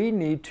that we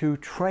need to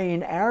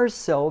train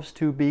ourselves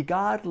to be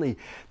godly.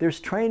 There's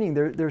training,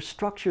 there's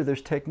structure,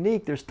 there's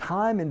technique, there's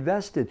time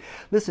invested.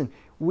 Listen,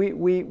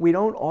 we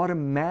don't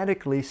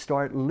automatically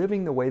start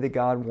living the way that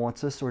God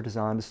wants us or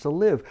designed us to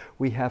live.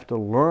 We have to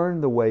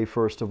learn the way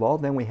first of all,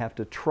 then we have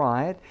to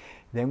try it,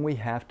 then we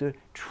have to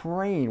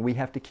train. We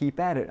have to keep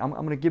at it. I'm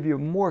going to give you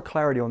more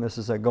clarity on this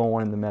as I go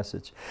on in the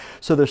message.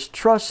 So there's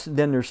trust,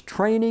 then there's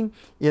training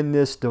in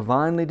this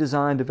divinely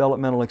designed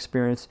developmental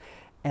experience.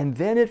 And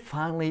then it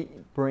finally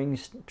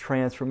brings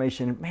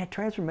transformation. Man,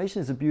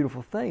 transformation is a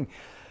beautiful thing.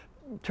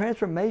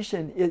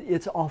 Transformation,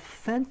 it's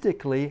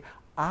authentically,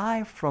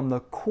 from the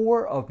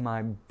core of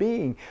my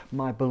being,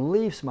 my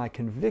beliefs, my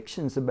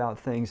convictions about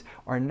things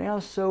are now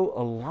so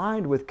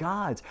aligned with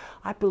God's.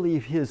 I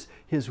believe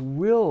His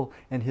will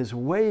and His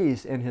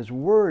ways and His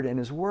word and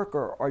His work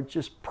are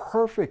just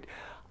perfect.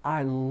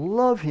 I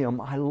love Him.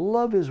 I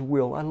love His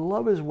will. I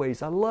love His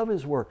ways. I love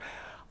His work.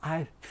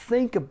 I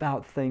think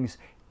about things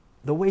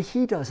the way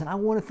He does, and I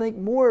want to think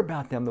more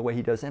about them the way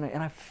He does, and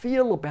I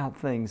feel about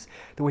things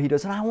the way He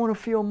does, and I want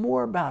to feel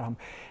more about them,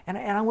 and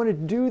I want to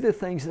do the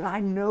things that I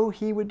know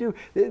He would do.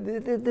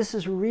 This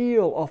is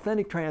real,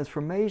 authentic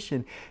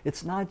transformation.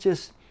 It's not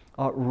just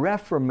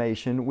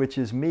reformation, which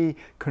is me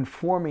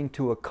conforming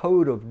to a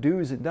code of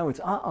do's and don'ts.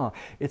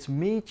 It's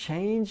me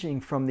changing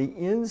from the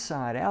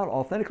inside out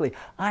authentically.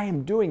 I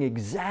am doing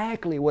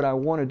exactly what I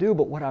want to do,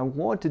 but what I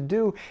want to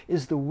do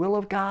is the will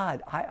of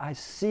God. I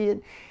see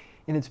it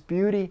in its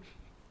beauty.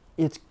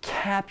 It's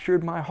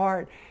captured my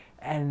heart,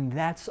 and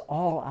that's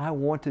all I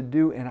want to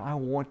do, and I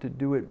want to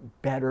do it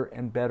better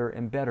and better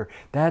and better.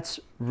 That's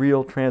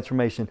real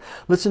transformation.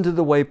 Listen to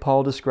the way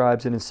Paul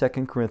describes it in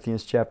 2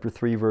 Corinthians chapter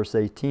 3, verse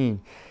 18.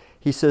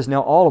 He says,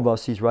 now all of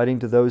us, he's writing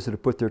to those that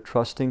have put their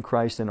trust in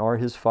Christ and are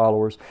His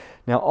followers,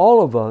 now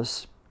all of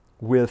us,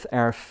 with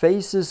our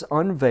faces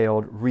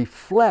unveiled,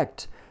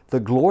 reflect the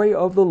glory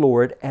of the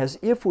Lord as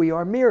if we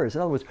are mirrors.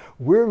 In other words,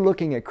 we're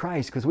looking at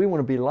Christ because we want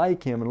to be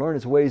like Him and learn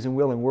His ways and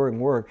will and word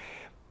and work.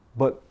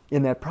 But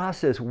in that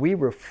process, we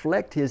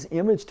reflect His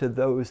image to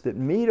those that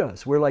meet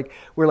us. We're like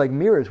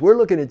mirrors. We're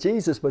looking at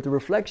Jesus, but the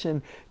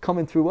reflection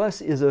coming through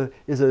us is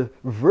a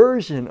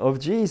version of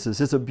Jesus.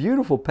 It's a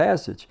beautiful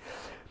passage.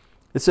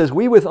 It says,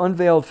 we with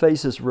unveiled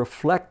faces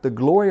reflect the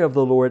glory of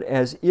the Lord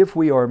as if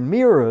we are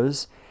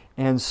mirrors,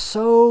 and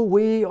so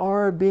we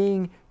are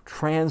being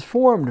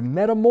transformed,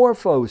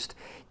 metamorphosed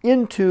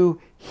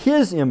into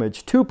His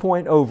image,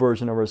 2.0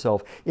 version of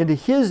ourselves, into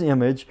His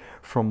image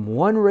from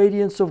one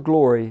radiance of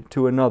glory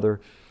to another,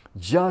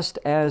 just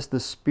as the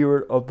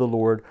Spirit of the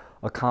Lord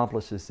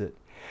accomplishes it.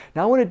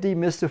 Now I want to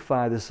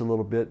demystify this a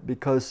little bit,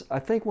 because I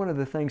think one of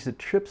the things that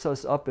trips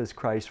us up as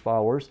Christ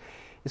followers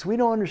is we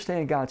don't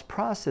understand God's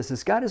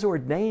processes. God has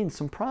ordained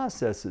some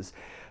processes.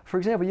 For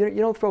example, you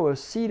don't throw a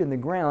seed in the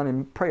ground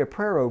and pray a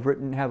prayer over it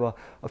and have a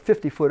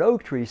 50-foot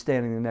oak tree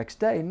standing the next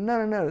day.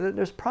 No.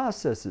 There's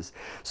processes.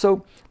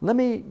 So let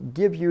me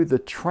give you the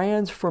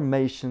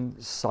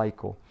transformation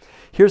cycle.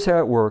 Here's how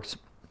it works.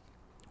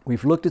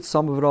 We've looked at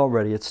some of it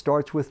already. It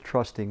starts with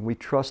trusting. We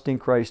trust in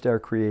Christ our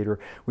Creator.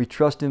 We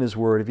trust in His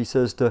Word. If He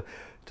says to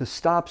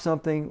stop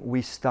something,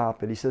 we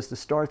stop it. He says to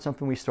start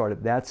something, we start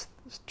it. That's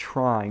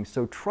trying.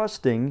 So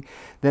trusting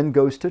then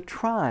goes to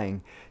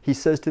trying. He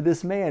says to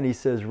this man, He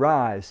says,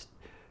 rise,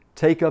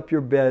 take up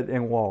your bed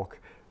and walk.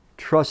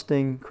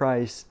 Trusting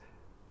Christ,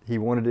 he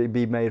wanted to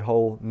be made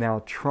whole,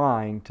 now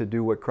trying to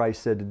do what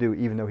Christ said to do,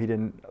 even though he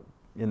didn't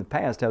in the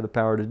past have the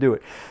power to do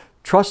it.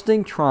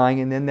 Trusting, trying,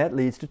 and then that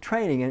leads to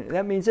training. And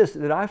that means this,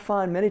 that I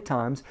find many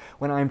times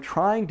when I'm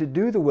trying to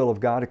do the will of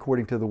God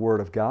according to the Word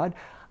of God,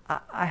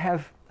 I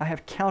have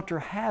counter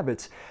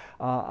habits.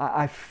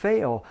 I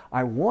fail.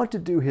 I want to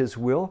do His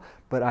will,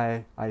 but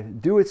I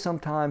do it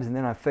sometimes and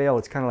then I fail.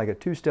 It's kind of like a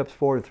 2 steps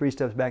forward and 3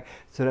 steps back.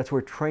 So that's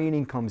where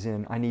training comes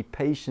in. I need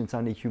patience.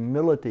 I need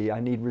humility.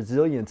 I need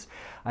resilience.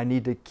 I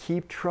need to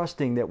keep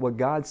trusting that what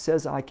God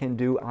says I can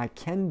do,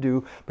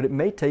 but it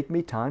may take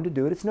me time to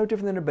do it. It's no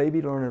different than a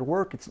baby learning to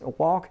work. It's a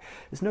walk.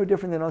 It's no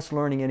different than us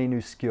learning any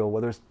new skill,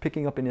 whether it's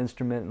picking up an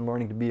instrument and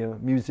learning to be a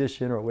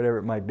musician or whatever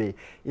it might be.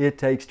 It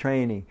takes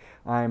training.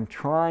 I'm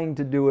trying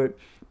to do it,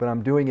 but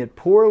I'm doing it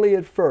poorly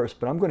at first,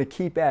 but I'm going to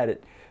keep at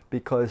it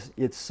because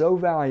it's so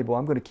valuable.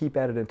 I'm going to keep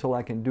at it until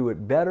I can do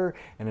it better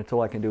and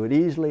until I can do it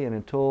easily and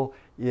until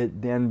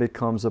it then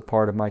becomes a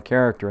part of my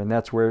character. And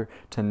that's where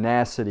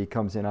tenacity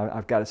comes in.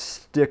 I've got to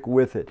stick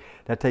with it.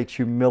 That takes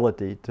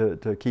humility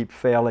to keep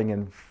failing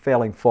and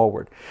failing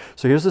forward.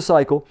 So here's the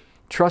cycle.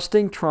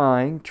 Trusting,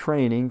 trying,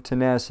 training,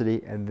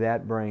 tenacity, and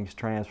that brings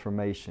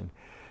transformation.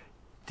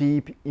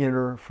 Deep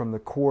inner, from the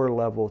core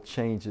level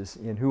changes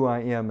in who I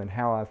am and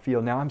how I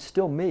feel. Now I'm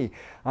still me.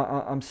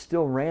 I'm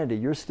still Randy.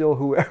 You're still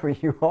whoever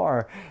you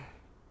are.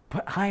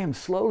 But I am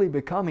slowly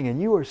becoming,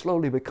 and you are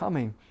slowly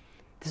becoming,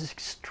 this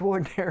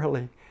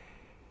extraordinarily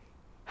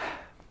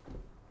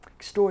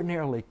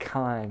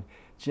kind,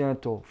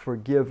 gentle,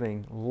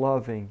 forgiving,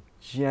 loving,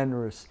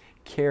 generous,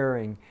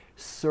 caring,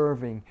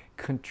 serving,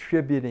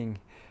 contributing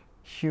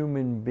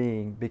human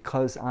being,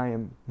 because I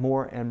am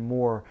more and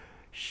more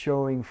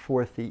showing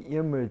forth the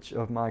image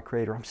of my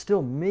Creator. I'm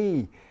still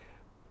me,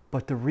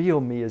 but the real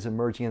me is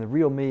emerging, and the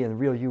real me and the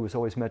real you was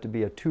always meant to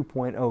be a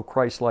 2.0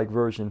 Christ-like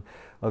version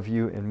of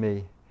you and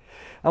me.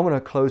 I want to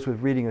close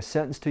with reading a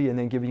sentence to you and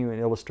then giving you an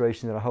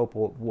illustration that I hope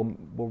will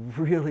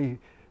really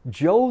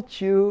jolt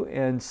you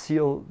and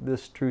seal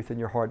this truth in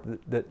your heart,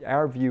 that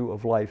our view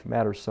of life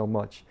matters so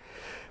much.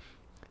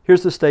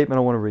 Here's the statement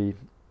I want to read.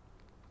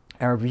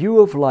 Our view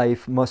of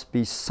life must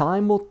be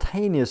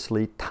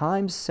simultaneously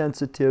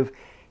time-sensitive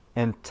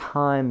and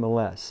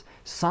timeless.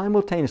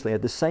 Simultaneously,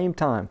 at the same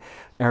time,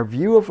 our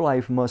view of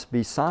life must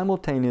be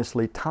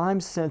simultaneously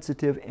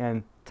time-sensitive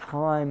and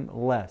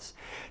timeless.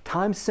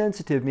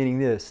 Time-sensitive meaning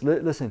this.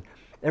 Listen,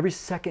 every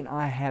second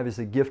I have is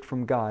a gift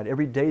from God.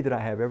 Every day that I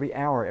have, every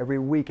hour, every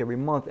week, every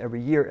month,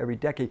 every year, every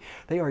decade,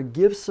 they are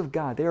gifts of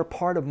God. They are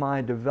part of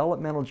my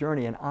developmental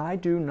journey, and I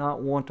do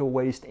not want to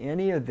waste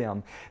any of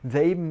them.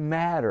 They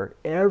matter.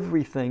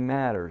 Everything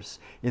matters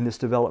in this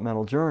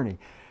developmental journey.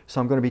 So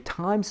I'm going to be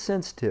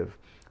time-sensitive.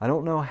 I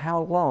don't know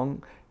how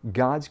long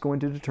God's going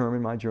to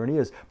determine my journey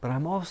is, but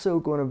I'm also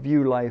going to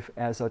view life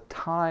as a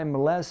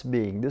timeless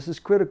being. This is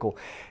critical.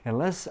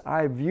 Unless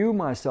I view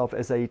myself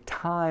as a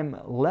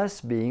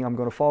timeless being, I'm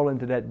going to fall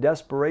into that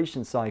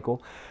desperation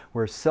cycle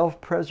where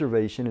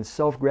self-preservation and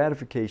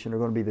self-gratification are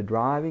going to be the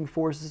driving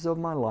forces of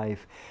my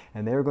life,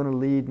 and they're going to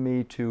lead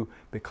me to,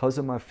 because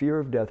of my fear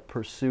of death,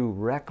 pursue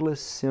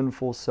reckless,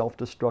 sinful,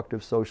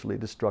 self-destructive, socially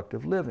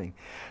destructive living.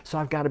 So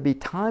I've got to be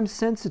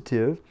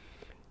time-sensitive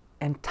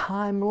and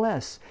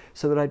timeless,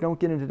 so that I don't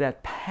get into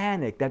that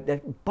panic,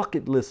 that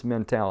bucket list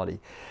mentality.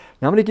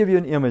 Now I'm going to give you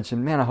an image,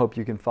 and man, I hope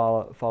you can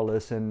follow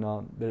this and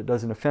that it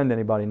doesn't offend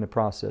anybody in the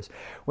process.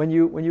 When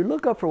you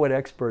look up for what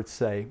experts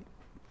say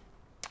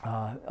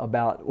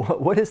about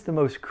what is the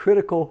most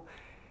critical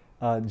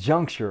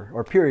juncture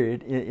or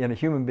period in a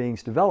human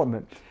being's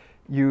development,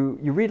 you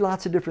read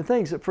lots of different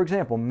things. For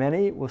example,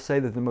 many will say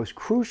that the most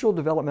crucial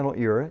developmental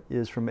era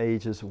is from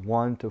ages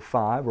 1 to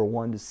 5 or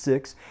 1 to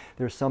 6.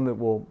 There's some that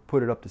will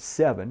put it up to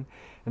 7.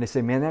 And they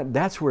say, man,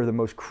 that's where the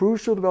most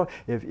crucial development,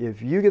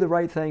 if you get the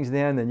right things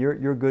then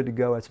you're good to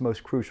go. That's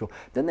most crucial.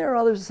 Then there are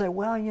others that say,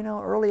 well,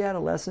 early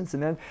adolescence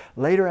and then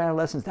later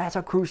adolescence, that's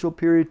a crucial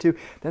period too.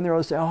 Then there are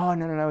others that say, oh,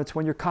 no, it's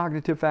when your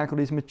cognitive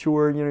faculties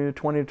mature, you're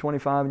 20 to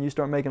 25 and you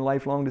start making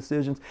lifelong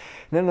decisions.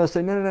 And then they'll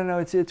say, no,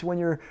 it's when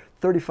you're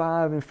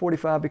 35 and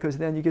 45 because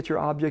then you get your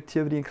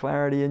objectivity and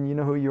clarity and you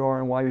know who you are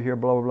and why you're here,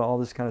 blah, blah, blah, all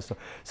this kind of stuff.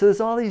 So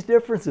there's all these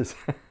differences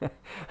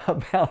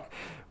about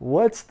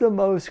what's the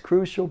most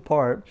crucial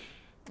part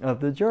of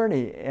the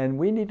journey. And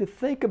we need to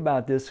think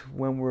about this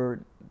when we're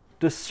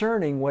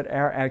discerning what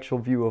our actual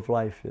view of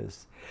life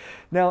is.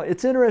 Now,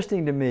 it's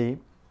interesting to me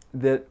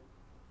that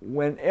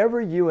whenever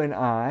you and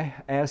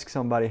I ask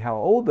somebody how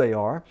old they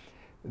are,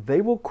 they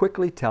will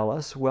quickly tell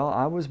us, well,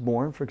 I was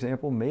born, for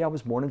example, I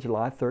was born on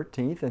July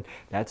 13th, and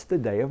that's the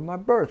day of my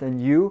birth.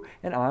 And you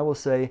and I will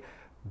say,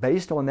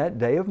 based on that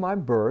day of my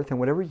birth and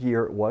whatever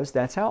year it was,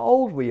 that's how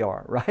old we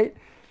are, right?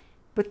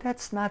 But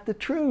that's not the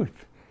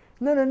truth.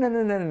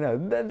 No.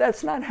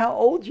 That's not how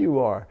old you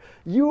are.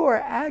 You are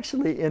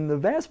actually, in the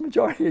vast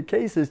majority of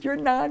cases, you're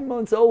 9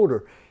 months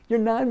older. You're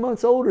 9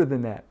 months older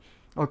than that,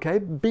 okay?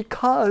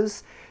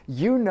 Because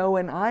you know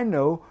and I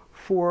know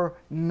for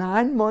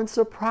 9 months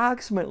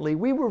approximately,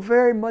 we were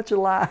very much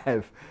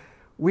alive.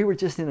 We were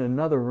just in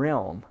another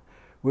realm.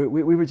 We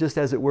were just,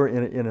 as it were,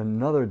 in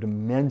another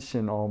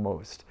dimension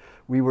almost.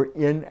 We were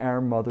in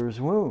our mother's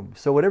womb.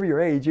 So whatever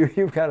your age,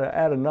 you've got to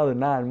add another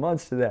 9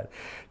 months to that.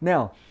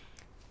 Now,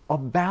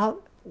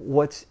 about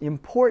what's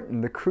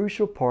important, the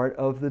crucial part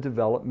of the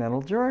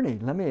developmental journey.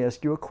 Let me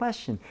ask you a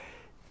question.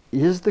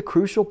 Is the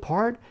crucial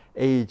part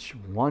age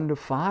 1 to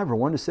 5 or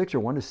 1 to 6 or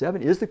 1 to 7?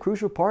 Is the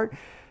crucial part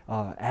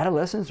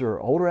adolescence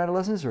or older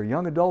adolescence or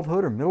young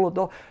adulthood or middle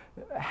adult?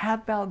 How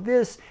about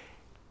this?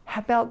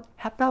 How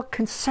about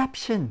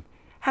conception?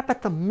 How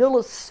about the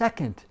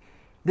millisecond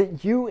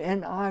that you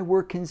and I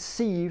were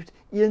conceived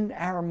in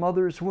our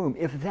mother's womb?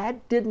 If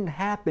that didn't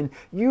happen,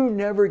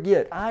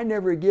 I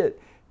never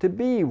get to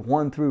be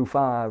 1 through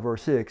 5 or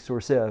 6 or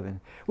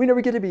 7. We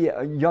never get to be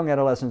young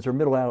adolescents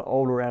or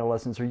older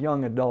adolescents or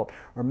young adult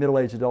or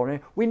middle-aged adult.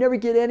 We never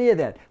get any of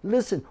that.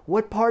 Listen,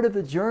 what part of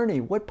the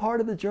journey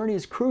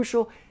is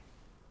crucial?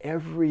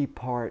 Every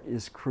part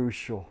is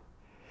crucial.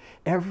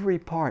 Every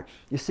part.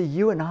 You see,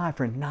 you and I,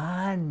 for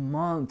 9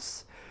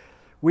 months,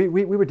 we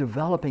were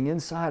developing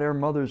inside our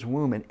mother's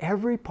womb, and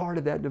every part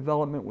of that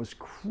development was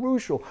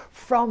crucial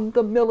from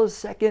the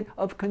millisecond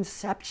of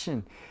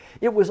conception.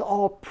 It was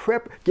all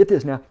get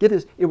this,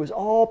 it was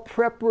all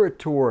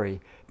preparatory.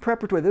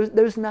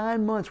 Those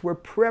 9 months were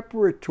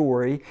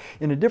preparatory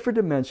in a different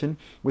dimension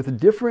with a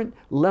different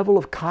level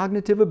of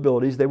cognitive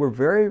abilities. They were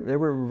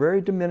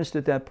very diminished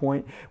at that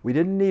point. We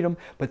didn't need them,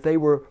 but they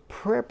were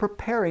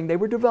preparing, they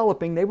were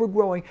developing, they were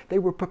growing, they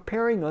were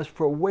preparing us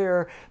for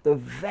where the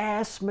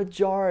vast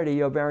majority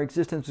of our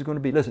existence is going to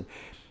be. Listen,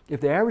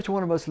 if the average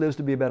one of us lives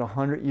to be about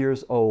 100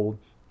 years old,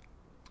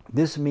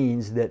 this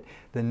means that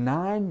the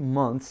 9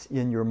 months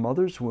in our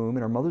mother's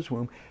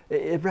womb,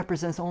 it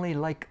represents only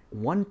like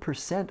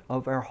 1%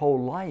 of our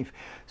whole life.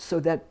 So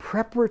that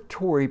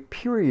preparatory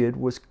period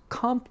was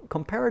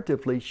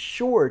comparatively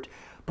short,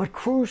 but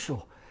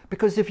crucial.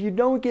 Because if you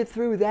don't get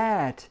through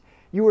that,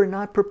 you are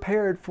not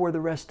prepared for the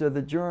rest of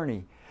the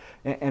journey.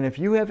 And if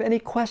you have any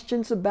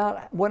questions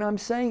about what I'm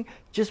saying,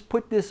 just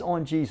put this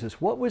on Jesus.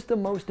 What was the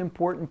most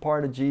important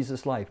part of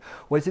Jesus' life?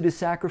 Was it his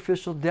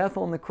sacrificial death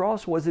on the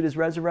cross? Was it his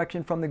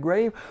resurrection from the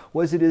grave?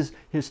 Was it his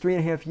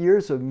 3.5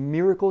 years of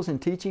miracles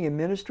and teaching and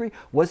ministry?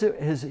 Was it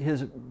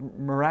his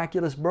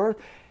miraculous birth?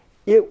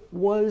 It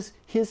was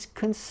his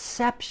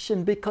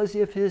conception, because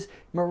if his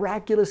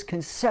miraculous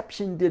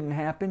conception didn't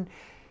happen,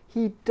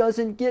 he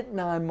doesn't get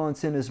 9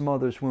 months in his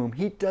mother's womb.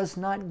 He does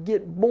not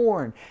get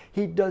born.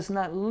 He does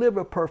not live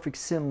a perfect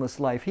sinless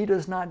life. He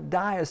does not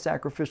die a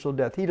sacrificial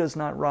death. He does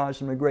not rise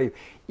from the grave.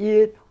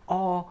 It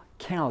all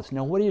counts.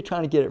 Now, what are you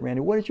trying to get at,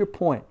 Randy? What is your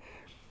point?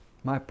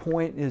 My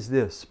point is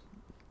this.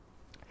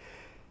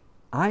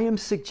 I am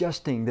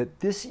suggesting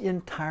that this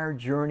entire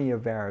journey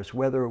of ours,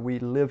 whether we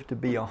live to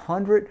be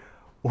 100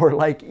 or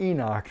like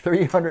Enoch,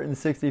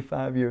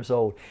 365 years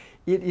old,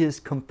 it is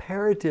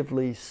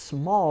comparatively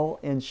small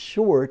and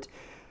short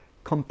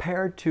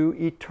compared to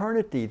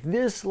eternity.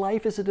 This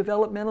life is a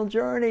developmental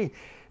journey.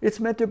 It's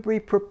meant to be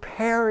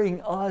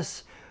preparing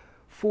us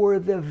for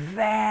the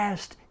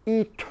vast,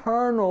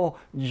 eternal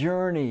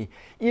journey.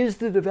 Is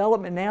the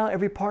development now,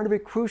 every part of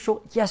it,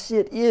 crucial? Yes,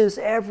 it is,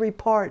 every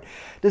part.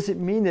 Does it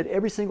mean that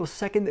every single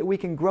second that we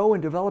can grow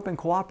and develop and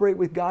cooperate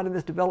with God in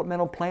this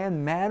developmental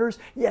plan matters?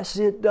 Yes,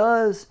 it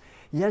does.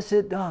 Yes,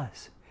 it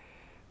does.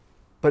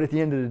 But at the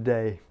end of the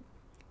day,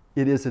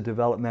 it is a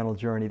developmental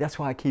journey. That's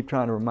why I keep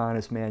trying to remind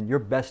us, man, your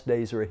best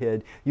days are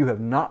ahead. You have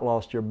not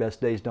lost your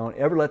best days. Don't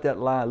ever let that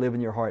lie live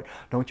in your heart.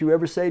 Don't you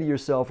ever say to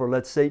yourself or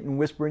let Satan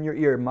whisper in your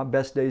ear, my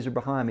best days are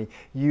behind me.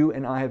 You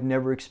and I have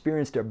never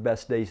experienced our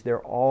best days. They're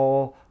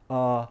all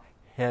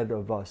ahead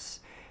of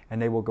us.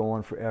 and they will go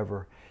on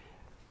forever.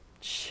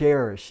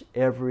 Cherish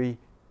every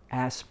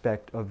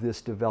aspect of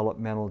this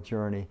developmental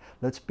journey.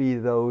 Let's be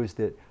those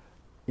that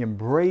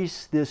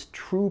embrace this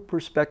true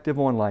perspective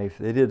on life,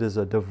 that it is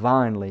a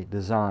divinely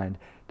designed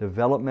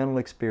developmental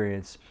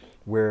experience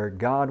where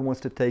God wants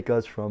to take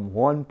us from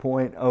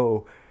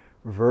 1.0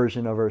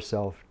 version of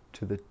ourselves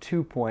to the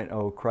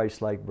 2.0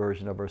 Christ-like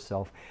version of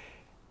ourselves.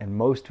 And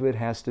most of it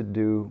has to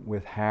do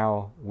with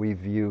how we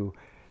view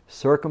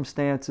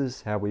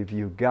circumstances, how we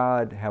view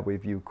God, how we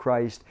view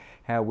Christ,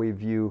 how we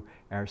view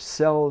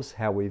ourselves,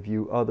 how we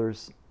view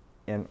others,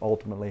 and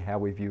ultimately how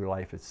we view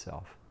life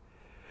itself.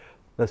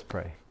 Let's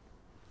pray.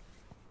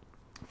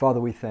 Father,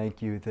 we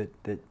thank you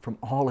that from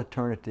all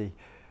eternity,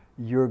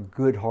 your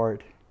good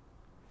heart,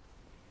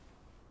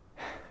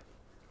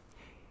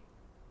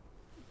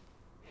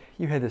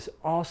 you had this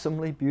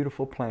awesomely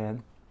beautiful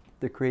plan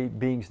to create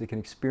beings that can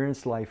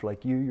experience life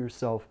like you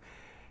yourself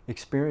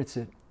experience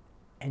it.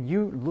 And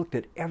you looked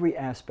at every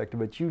aspect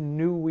of it. You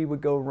knew we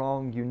would go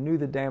wrong. You knew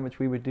the damage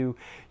we would do.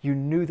 You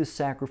knew the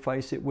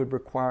sacrifice it would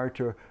require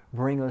to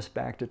bring us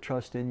back to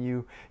trust in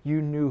you. You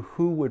knew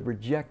who would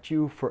reject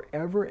you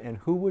forever and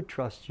who would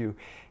trust you.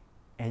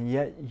 And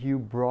yet you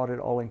brought it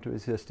all into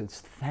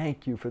existence.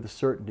 Thank you for the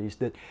certainties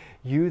that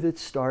you that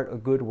start a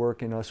good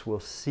work in us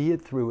will see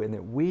it through, and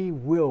that we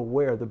will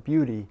wear the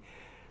beauty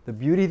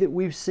that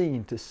we've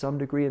seen to some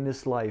degree in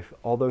this life,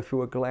 although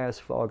through a glass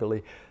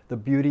foggily, the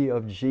beauty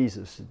of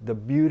Jesus, the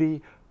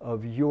beauty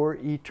of your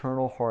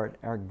eternal heart,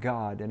 our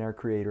God and our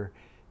Creator.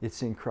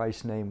 It's in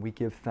Christ's name we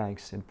give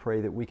thanks and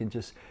pray that we can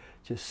just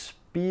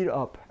speed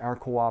up our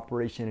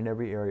cooperation in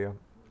every area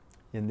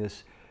in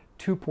this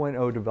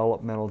 2.0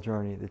 developmental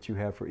journey that you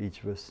have for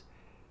each of us.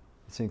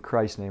 It's in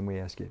Christ's name we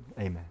ask it.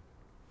 Amen.